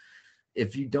 So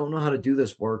if you don't know how to do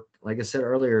this work, like I said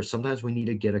earlier, sometimes we need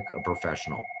to get a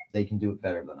professional. They can do it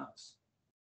better than us.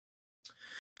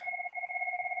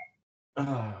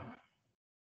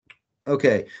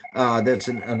 Okay, that's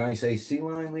a nice AC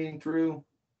line leading through.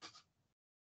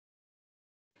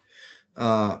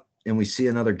 And we see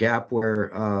another gap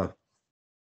where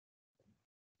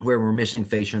we're missing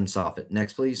fascia and soffit.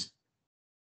 Next, please.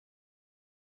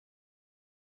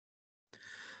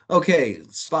 Okay,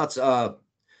 spots.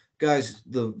 Guys,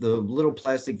 the little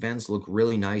plastic vents look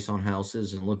really nice on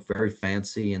houses and look very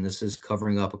fancy. And this is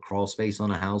covering up a crawl space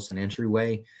on a house, an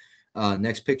entryway.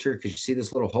 Next picture, because you see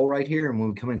this little hole right here, and when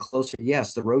we come in closer,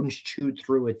 yes, the rodents chewed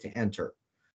through it to enter.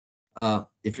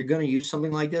 If you're going to use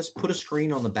something like this, put a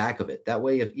screen on the back of it. That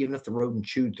way, even if the rodent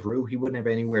chewed through, he wouldn't have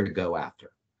anywhere to go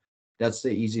after. That's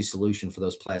the easy solution for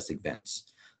those plastic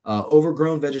vents.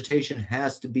 Overgrown vegetation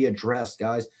has to be addressed,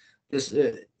 guys.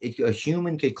 A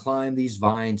human could climb these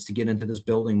vines to get into this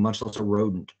building, much less a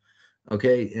rodent.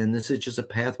 Okay, and this is just a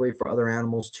pathway for other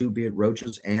animals too, be it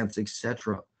roaches, ants,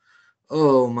 etc.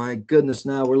 Oh my goodness,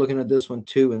 now we're looking at this one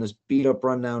too, in this beat up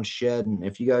rundown shed. And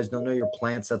if you guys don't know your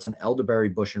plants, that's an elderberry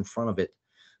bush in front of it.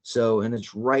 So, and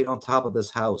it's right on top of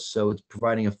this house. So it's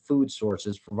providing a food source,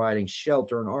 it's providing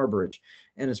shelter and arborage,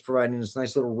 and it's providing this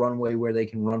nice little runway where they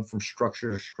can run from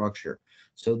structure to structure.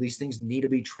 So these things need to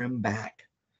be trimmed back.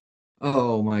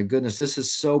 Oh my goodness, this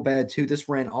is so bad too. This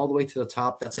ran all the way to the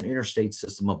top. That's an interstate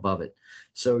system above it.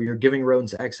 So you're giving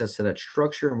rodents access to that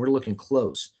structure, and we're looking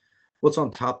close. What's on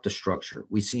top of the structure?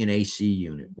 We see an AC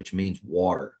unit, which means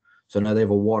water. So now they have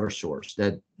a water source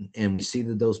and we see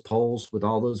that those poles with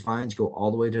all those vines go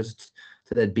all the way to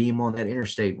that beam on that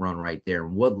interstate run right there.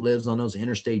 And what lives on those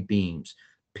interstate beams?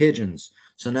 Pigeons.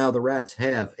 So now the rats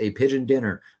have a pigeon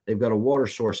dinner. They've got a water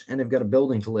source and they've got a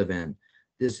building to live in.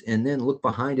 And then look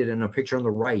behind it in a picture on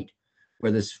the right,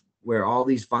 where all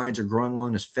these vines are growing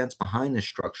along this fence behind this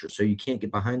structure. So you can't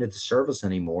get behind it to service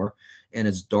anymore. And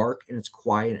it's dark and it's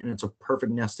quiet and it's a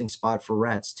perfect nesting spot for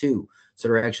rats too. So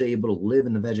they're actually able to live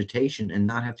in the vegetation and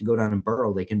not have to go down and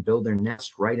burrow. They can build their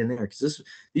nest right in there, because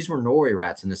these were Norway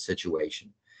rats in this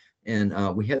situation.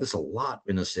 And we had this a lot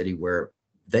in the city, where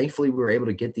thankfully we were able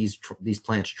to get these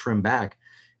plants trimmed back.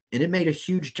 And it made a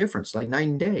huge difference, like night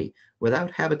and day.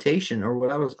 Without habitation or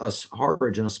without a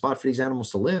harborage and a spot for these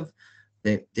animals to live,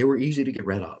 they were easy to get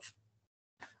rid of.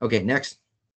 Okay, next.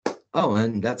 Oh,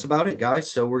 and that's about it, guys.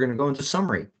 So we're going to go into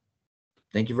summary.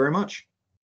 Thank you very much.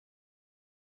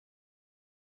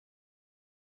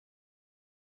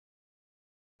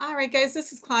 All right, guys,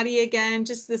 this is Claudia again,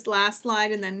 just this last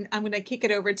slide, and then I'm going to kick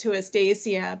it over to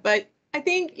Astacia. But I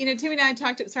think, Timmy and I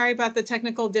talked, sorry about the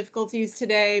technical difficulties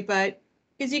today, but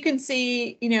as you can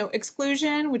see,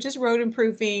 exclusion, which is rodent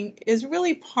proofing, is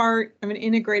really part of an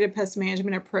integrated pest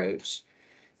management approach.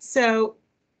 So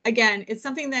again, it's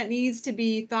something that needs to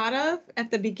be thought of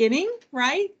at the beginning,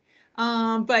 right?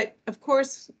 But of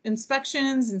course,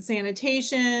 inspections and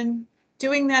sanitation,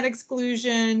 doing that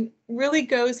exclusion really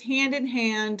goes hand in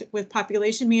hand with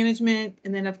population management,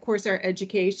 and then of course our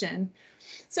education.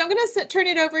 So I'm going to turn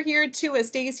it over here to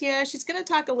Astacia. She's going to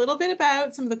talk a little bit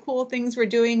about some of the cool things we're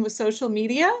doing with social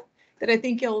media that I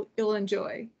think you'll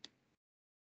enjoy.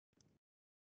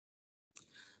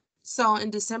 So in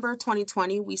December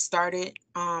 2020, we started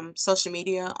social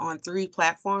media on 3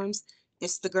 platforms: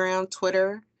 Instagram,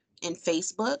 Twitter, and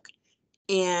Facebook.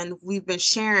 And we've been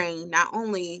sharing not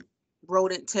only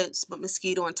rodent tips, but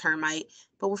mosquito and termite,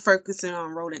 but we're focusing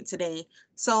on rodent today.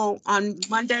 So on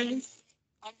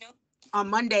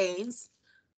Mondays,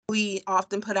 we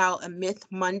often put out a Myth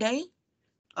Monday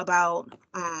about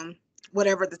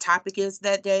whatever the topic is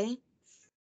that day.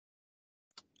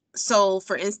 So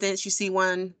for instance, you see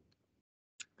one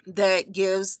that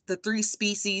gives the 3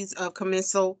 species of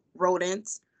commensal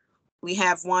rodents. We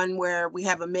have one where we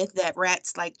have a myth that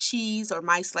rats like cheese or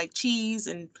mice like cheese.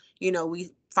 And,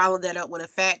 we follow that up with a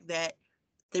fact that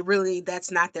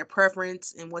that's not their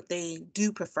preference and what they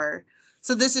do prefer.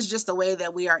 So this is just a way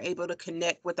that we are able to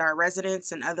connect with our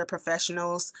residents and other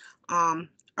professionals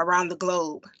around the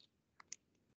globe.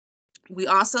 We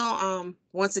also,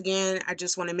 once again, I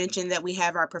just want to mention that we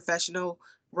have our professional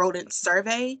rodent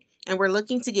survey, and we're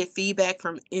looking to get feedback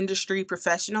from industry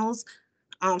professionals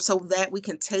so that we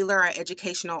can tailor our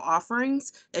educational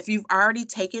offerings. If you've already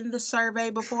taken the survey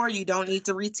before, you don't need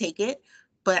to retake it,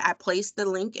 but I placed the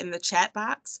link in the chat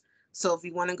box. So if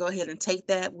you want to go ahead and take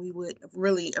that, we would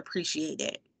really appreciate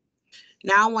it.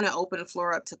 Now I want to open the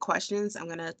floor up to questions. I'm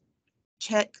going to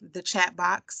check the chat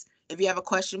box. If you have a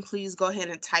question, please go ahead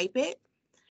and type it.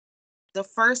 The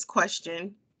first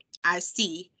question I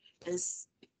see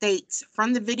states,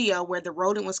 from the video where the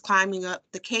rodent was climbing up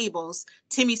the cables,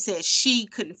 Timmy said she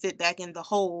couldn't fit back in the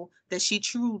hole that she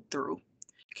chewed through.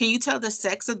 Can you tell the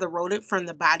sex of the rodent from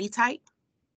the body type?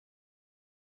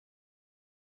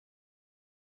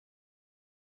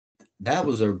 That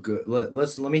was a good.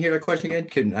 Let me hear that question again.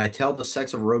 Can I tell the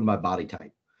sex of a rodent by body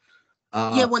type?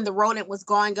 Yeah, when the rodent was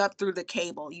going up through the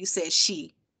cable, you said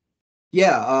she.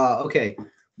 Yeah. Okay.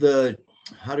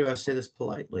 How do I say this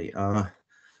politely?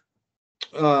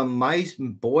 Mice,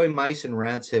 mice, and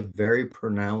rats have very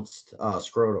pronounced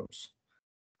scrotums,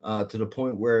 to the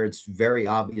point where it's very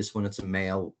obvious when it's a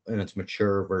male and it's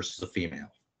mature versus a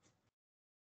female.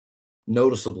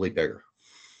 Noticeably bigger.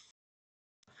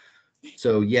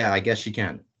 So yeah, I guess you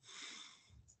can.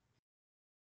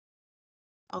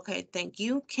 Okay, thank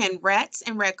you. Can rats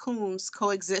and raccoons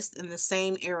coexist in the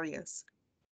same areas?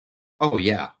 Oh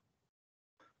yeah.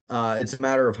 It's a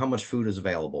matter of how much food is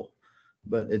available,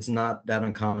 but it's not that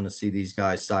uncommon to see these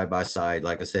guys side by side.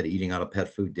 Like I said, eating on a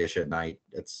pet food dish at night.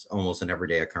 It's almost an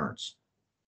everyday occurrence.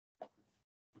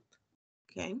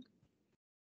 Okay.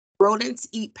 Rodents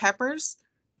eat peppers.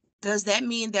 Does that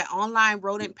mean that online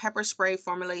rodent pepper spray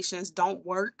formulations don't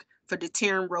work for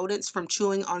deterring rodents from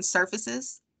chewing on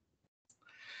surfaces?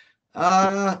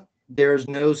 There's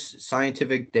no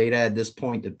scientific data at this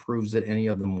point that proves that any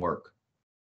of them work.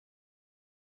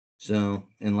 So,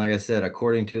 and like I said,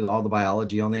 according to all the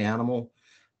biology on the animal,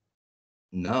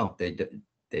 no,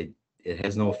 it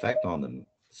has no effect on them.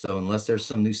 So unless there's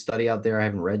some new study out there I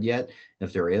haven't read yet,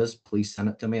 if there is, please send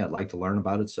it to me. I'd like to learn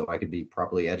about it so I could be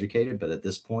properly educated. But at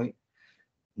this point,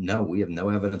 no, we have no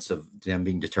evidence of them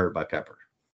being deterred by pepper.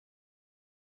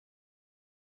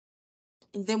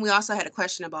 And then we also had a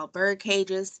question about bird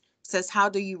cages. It says, how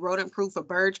do you rodent proof a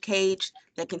bird cage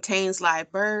that contains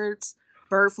live birds?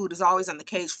 Bird food is always on the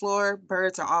cage floor.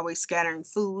 Birds are always scattering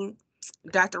food.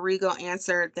 Dr. Rigo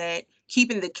answered that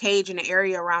keeping the cage and the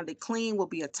area around it clean will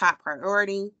be a top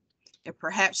priority. And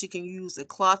perhaps you can use a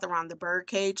cloth around the bird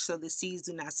cage so the seeds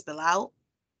do not spill out.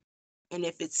 And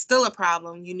if it's still a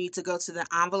problem, you need to go to the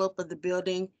envelope of the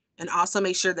building and also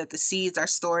make sure that the seeds are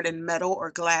stored in metal or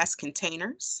glass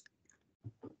containers.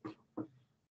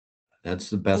 That's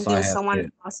the best And I then have.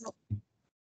 someone also,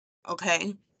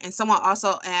 okay. And someone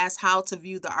also asked how to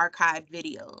view the archived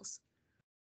videos.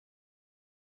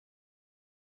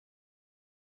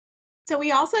 So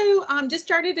we also just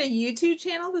started a YouTube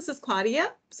channel. This is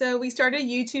Claudia. So we started a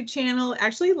YouTube channel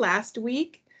actually last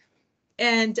week.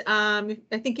 And I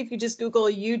think if you just Google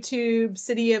YouTube,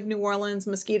 City of New Orleans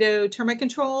mosquito termite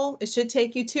control, it should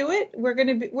take you to it.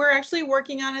 We're actually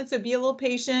working on it, so be a little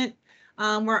patient.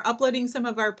 We're uploading some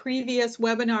of our previous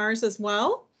webinars as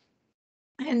well.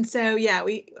 And so, yeah,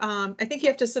 I think you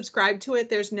have to subscribe to it.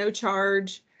 There's no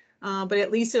charge, but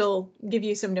at least it'll give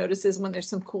you some notices when there's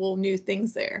some cool new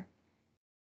things there.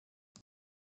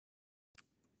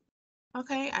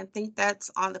 Okay, I think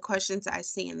that's all the questions I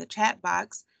see in the chat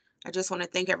box. I just want to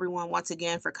thank everyone once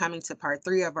again for coming to part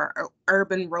 3 of our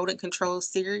urban rodent control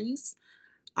series.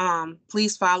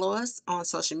 Please follow us on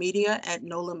social media at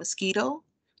NOLA Mosquito.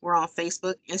 We're on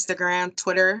Facebook, Instagram,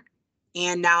 Twitter,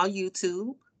 and now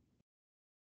YouTube.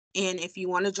 And if you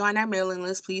want to join our mailing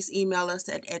list, please email us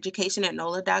at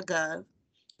education@nola.gov.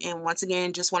 And once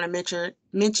again, just want to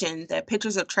mention that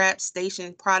pictures of trap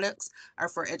station products are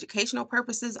for educational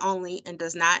purposes only and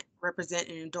does not represent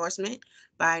an endorsement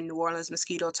by New Orleans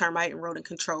Mosquito, Termite, and Rodent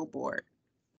Control Board.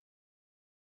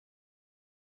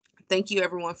 Thank you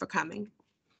everyone for coming.